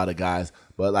losing a lot of guys,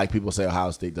 but like people say,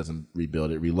 Ohio State doesn't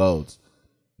rebuild, it reloads.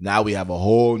 Now we have a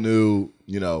whole new,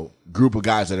 group of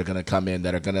guys that are going to come in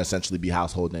that are going to essentially be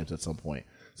household names at some point.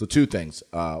 So two things.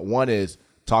 One is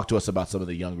talk to us about some of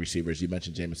the young receivers. You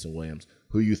mentioned Jameson Williams,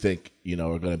 who you think, are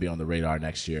going to be on the radar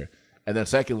next year. And then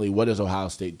secondly, what does Ohio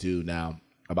State do now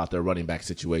about their running back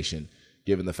situation,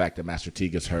 given the fact that Master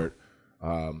Teague is hurt,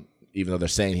 even though they're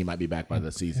saying he might be back by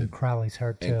the season. And Crowley's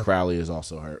hurt too. And Crowley is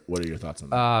also hurt. What are your thoughts on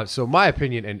that? So my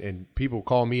opinion, and people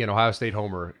call me an Ohio State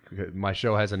homer. My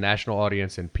show has a national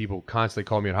audience, and people constantly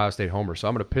call me an Ohio State homer. So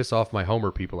I'm going to piss off my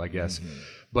homer people, I guess. Mm-hmm.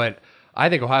 But I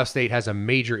think Ohio State has a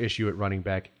major issue at running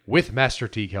back with Master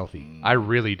Teague healthy. I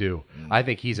really do. I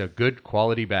think he's a good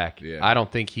quality back. Yeah. I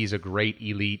don't think he's a great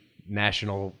elite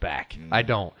national back. I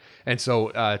don't. And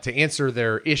so to answer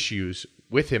their issues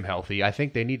with him healthy, I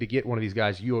think they need to get one of these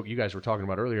guys you guys were talking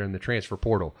about earlier in the transfer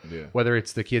portal. Yeah. Whether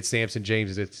it's the kid Samson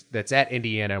James that's at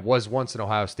Indiana, was once an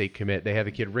Ohio State commit. They have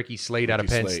the kid Ricky Slade out of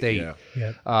Penn State.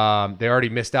 Yeah. They already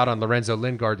missed out on Lorenzo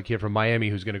Lingard, the kid from Miami,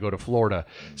 who's going to go to Florida.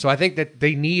 So I think that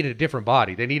they need a different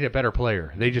body. They need a better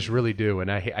player. They just really do. And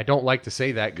I don't like to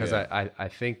say that because Yeah. I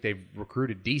think they've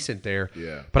recruited decent there.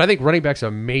 Yeah. But I think running back's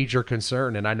a major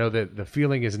concern, and I know that the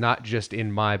feeling is not just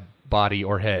in my body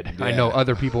or head. I know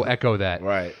other people echo that.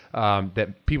 Right.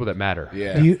 That people that matter.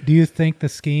 Yeah. Do you think the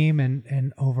scheme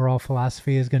and overall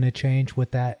philosophy is going to change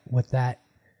with that?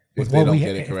 If they don't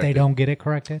get it if they corrected. don't get it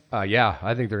corrected? Yeah,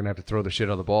 I think they're gonna have to throw the shit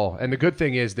on the ball. And the good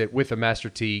thing is that with the Master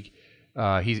Teague,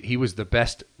 he was the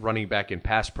best running back in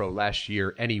pass pro last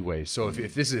year anyway. So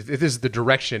if this is the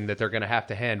direction that they're gonna have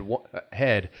to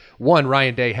head,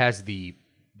 Ryan Day has the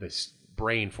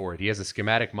brain for it. He has a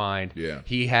schematic mind. Yeah.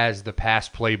 He has the pass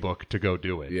playbook to go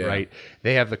do it. Yeah. Right.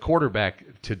 They have the quarterback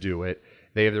to do it.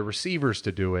 They have the receivers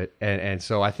to do it. And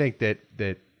so I think that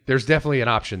there's definitely an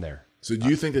option there. So do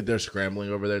you think that they're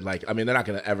scrambling over there? Like, I mean, they're not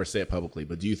going to ever say it publicly,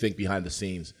 but do you think behind the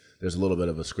scenes there's a little bit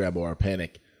of a scramble or a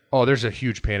panic? Oh, there's a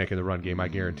huge panic in the run game. I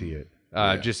guarantee it.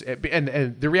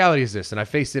 And the reality is this, and I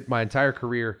faced it my entire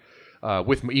career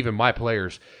with even my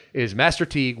players, is Master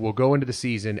Teague will go into the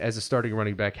season as a starting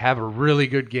running back, have a really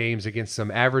good games against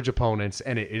some average opponents,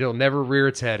 and it'll never rear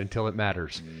its head until it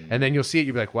matters. And then you'll see it,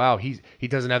 you'll be like, wow, he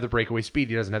doesn't have the breakaway speed,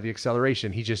 he doesn't have the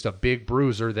acceleration, he's just a big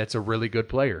bruiser that's a really good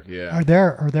player. Yeah. Are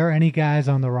there any guys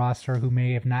on the roster who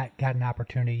may have not gotten an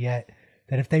opportunity yet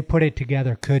that if they put it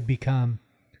together could become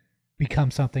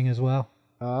something as well?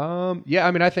 Yeah,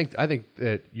 I mean, I think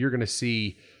that you're going to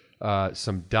see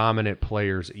some dominant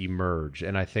players emerge,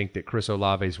 and I think that Chris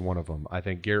Olave is one of them. I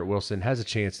think Garrett Wilson has a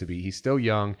chance to be. He's still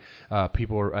young.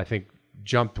 People are, I think,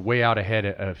 jumped way out ahead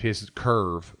of his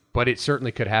curve, but it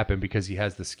certainly could happen because he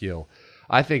has the skill.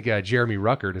 I think Jeremy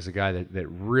Ruckert is a guy that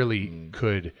really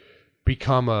could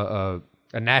become a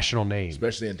national name.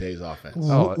 Especially in today's offense.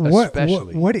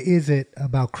 Especially. What is it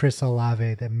about Chris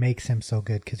Olave that makes him so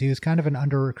good? Because he was kind of an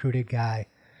under-recruited guy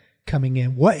coming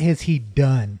in. What has he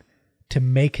done to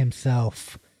make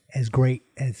himself as great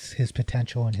as his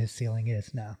potential and his ceiling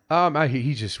is now?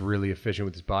 He's just really efficient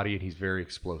with his body, and he's very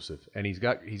explosive. And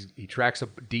he tracks a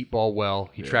deep ball well.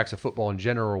 He tracks a football in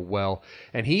general well.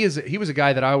 And he was a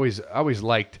guy that I always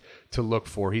liked to look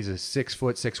for. He's a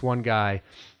 6'1" guy,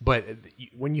 but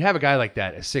when you have a guy like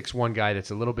that, a 6'1" guy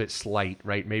that's a little bit slight,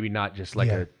 right? Maybe not just like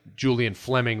a Julian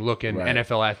Fleming looking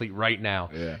NFL athlete right now.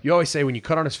 Yeah. You always say when you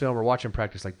cut on his film or watch him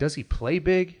practice, like, does he play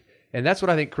big? And that's what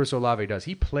I think Chris Olave does.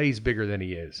 He plays bigger than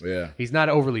he is. Yeah. He's not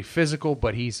overly physical,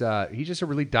 but he's just a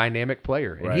really dynamic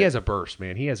player. And he has a burst,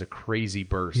 man. He has a crazy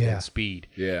burst and speed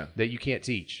that you can't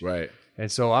teach. Right. And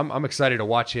so I'm excited to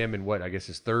watch him in what I guess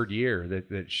his third year.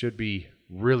 That should be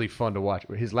really fun to watch.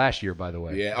 His last year, by the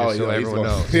way. Yeah. Just so everyone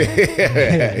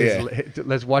knows.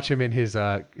 Let's watch him in his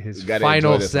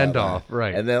final send off.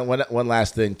 Right. And then one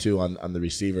last thing too on the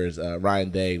receivers. Ryan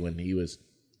Day, when he was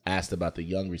asked about the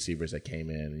young receivers that came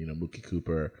in, Mookie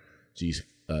Cooper, G.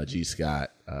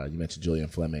 Scott, you mentioned Julian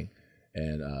Fleming,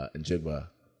 and Jigba.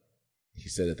 He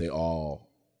said that they all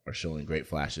are showing great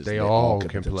flashes. They all can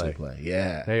potentially play.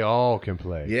 Yeah, they all can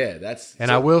play. Yeah, that's.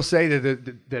 And I will say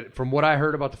that from what I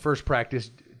heard about the first practice,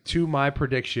 to my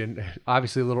prediction,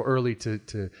 obviously a little early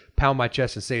to pound my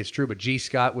chest and say it's true, but G.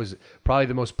 Scott was probably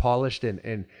the most polished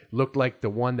and looked like the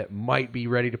one that might be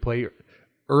ready to play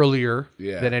earlier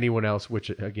than anyone else, which,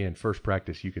 again, first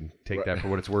practice, you can take that for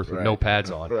what it's worth with no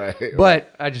pads on.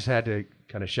 But I just had to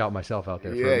kind of shout myself out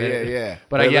there for a minute. Yeah.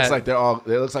 But it looks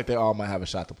like they all might have a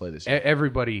shot to play this year.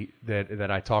 Everybody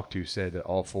that I talked to said that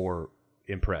all four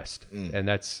impressed, and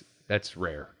that's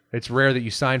rare. It's rare that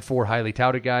you sign four highly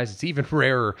touted guys. It's even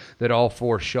rarer that all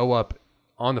four show up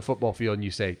on the football field and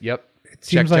you say, yep,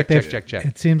 check.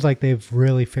 It seems like they've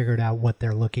really figured out what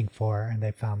they're looking for, and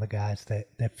they found the guys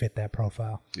that fit that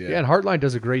profile. Yeah, and Hartline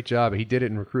does a great job. He did it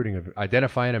in recruiting of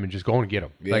identifying them and just going to get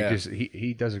them. Yeah.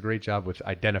 He does a great job with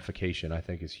identification. I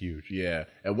think is huge. Yeah,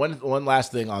 and one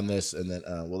last thing on this, and then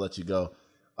we'll let you go.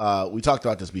 We talked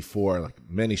about this before, like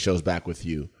many shows back with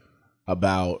you,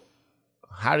 about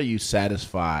how do you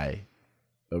satisfy,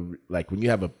 like when you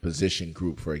have a position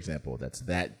group, for example, that's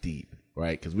that deep,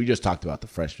 right? Because we just talked about the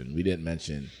freshmen. We didn't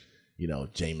mention,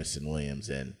 Jamison Williams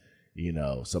and,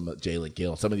 some of Jalen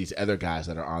Gill, some of these other guys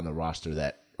that are on the roster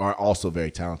that are also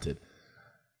very talented.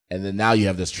 And then now you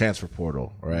have this transfer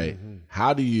portal, right? Mm-hmm.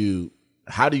 How do you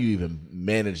even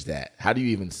manage that? How do you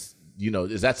even,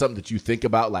 is that something that you think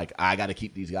about? Like, I got to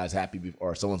keep these guys happy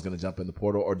or someone's going to jump in the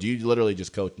portal, or do you literally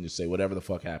just coach and just say whatever the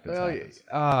fuck happens?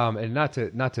 And not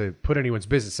to put anyone's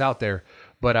business out there,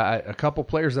 but a couple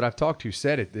players that I've talked to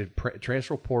said it. The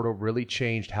transfer portal really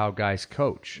changed how guys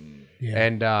coach,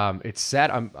 and it's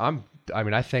sad.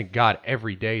 I thank God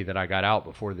every day that I got out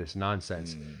before this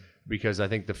nonsense, because I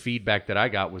think the feedback that I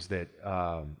got was that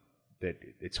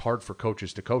it's hard for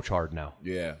coaches to coach hard now.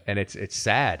 Yeah, and it's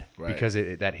sad because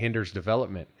that hinders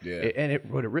development. Yeah, it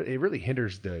really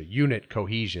hinders the unit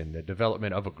cohesion, the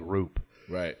development of a group.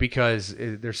 Right, because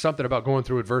there's something about going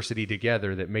through adversity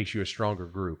together that makes you a stronger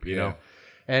group. You know.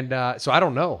 And so I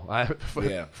don't know.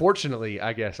 Fortunately,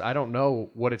 I guess I don't know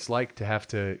what it's like to have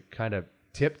to kind of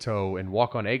tiptoe and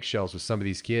walk on eggshells with some of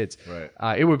these kids.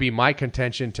 Right. It would be my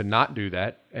contention to not do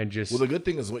that and just. Well, the good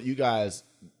thing is what you guys,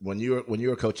 when you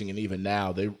were coaching, and even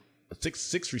now,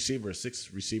 six receivers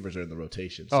are in the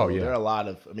rotation. So there are a lot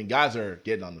of. Guys are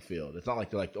getting on the field. It's not like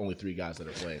they're like only three guys that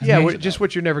are playing. Yeah, just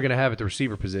what you're never going to have at the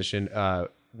receiver position.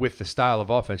 With the style of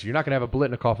offense, you're not going to have a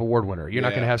Blitnikoff Award winner. You're not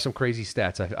going to have some crazy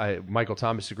stats. Michael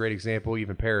Thomas is a great example.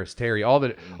 Even Paris, Terry, all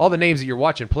the names that you're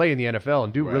watching play in the NFL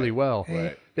and do really well.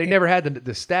 Right. They never had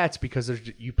the stats because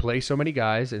you play so many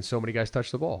guys and so many guys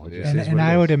touch the ball. And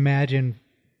I would imagine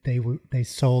they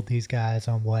sold these guys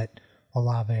on what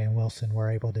Olave and Wilson were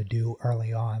able to do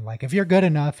early on. Like if you're good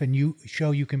enough and you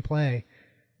show you can play,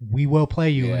 we will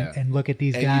play you and look at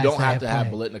these guys. And you don't have to have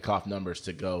Blitnikoff numbers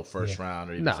to go first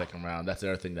round or even second round. That's the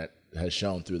other thing that has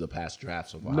shown through the past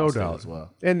drafts of Ohio State as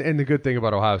well. And the good thing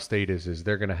about Ohio State is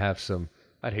they're going to have some,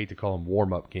 I'd hate to call them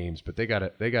warm-up games, but they got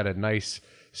a nice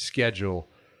schedule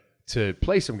to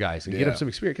play some guys and get them some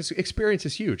experience. Because experience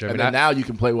is huge. Now you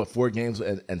can play, 4 games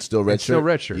and still redshirt? Still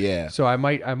redshirt. Yeah. So I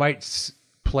might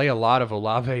play a lot of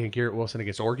Olave and Garrett Wilson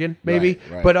against Oregon, maybe.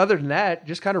 Right. But other than that,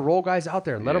 just kind of roll guys out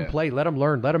there and let them play, let them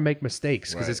learn, let them make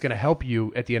mistakes, because it's going to help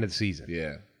you at the end of the season.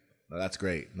 Yeah. No, that's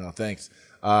great. No, thanks.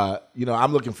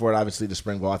 I'm looking forward, obviously, to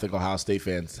spring ball. I think Ohio State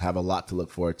fans have a lot to look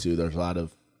forward to. There's a lot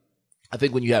of – I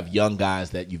think when you have young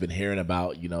guys that you've been hearing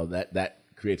about, that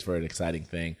creates for an exciting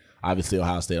thing. Obviously,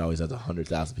 Ohio State always has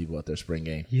 100,000 people at their spring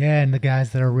game. Yeah, and the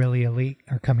guys that are really elite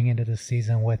are coming into this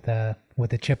season with a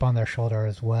chip on their shoulder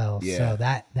as well. Yeah.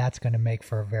 So that's going to make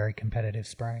for a very competitive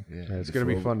spring. Yeah, it's going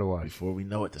to be fun to watch. Before we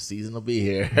know it, the season will be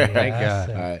here. Thank God.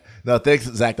 All right. No, thanks,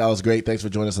 Zach. That was great. Thanks for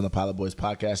joining us on the Pilot Boys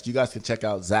podcast. You guys can check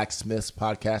out Zach Smith's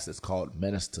podcast. It's called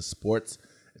Menace to Sports.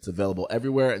 It's available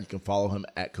everywhere, and you can follow him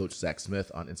at Coach Zach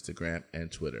Smith on Instagram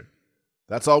and Twitter.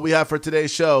 That's all we have for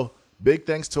today's show. Big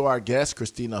thanks to our guests,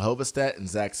 Christina Hovestad and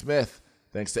Zach Smith.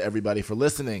 Thanks to everybody for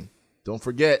listening. Don't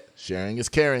forget, sharing is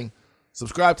caring.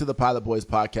 Subscribe to the Pilot Boys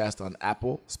podcast on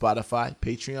Apple, Spotify,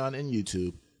 Patreon, and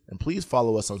YouTube. And please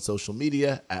follow us on social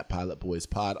media at Pilot Boys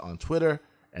Pod on Twitter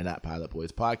and at Pilot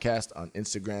Boys Podcast on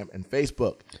Instagram and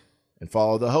Facebook. And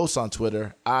follow the hosts on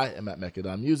Twitter. I am at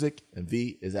Mechadon Music, and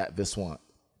V is at Viswant.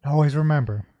 Always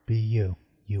remember, be you.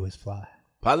 You is fly.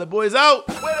 Pilot Boys out!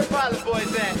 Where the Pilot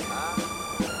Boys at?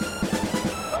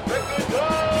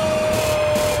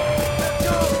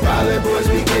 Pilot Boys,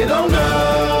 we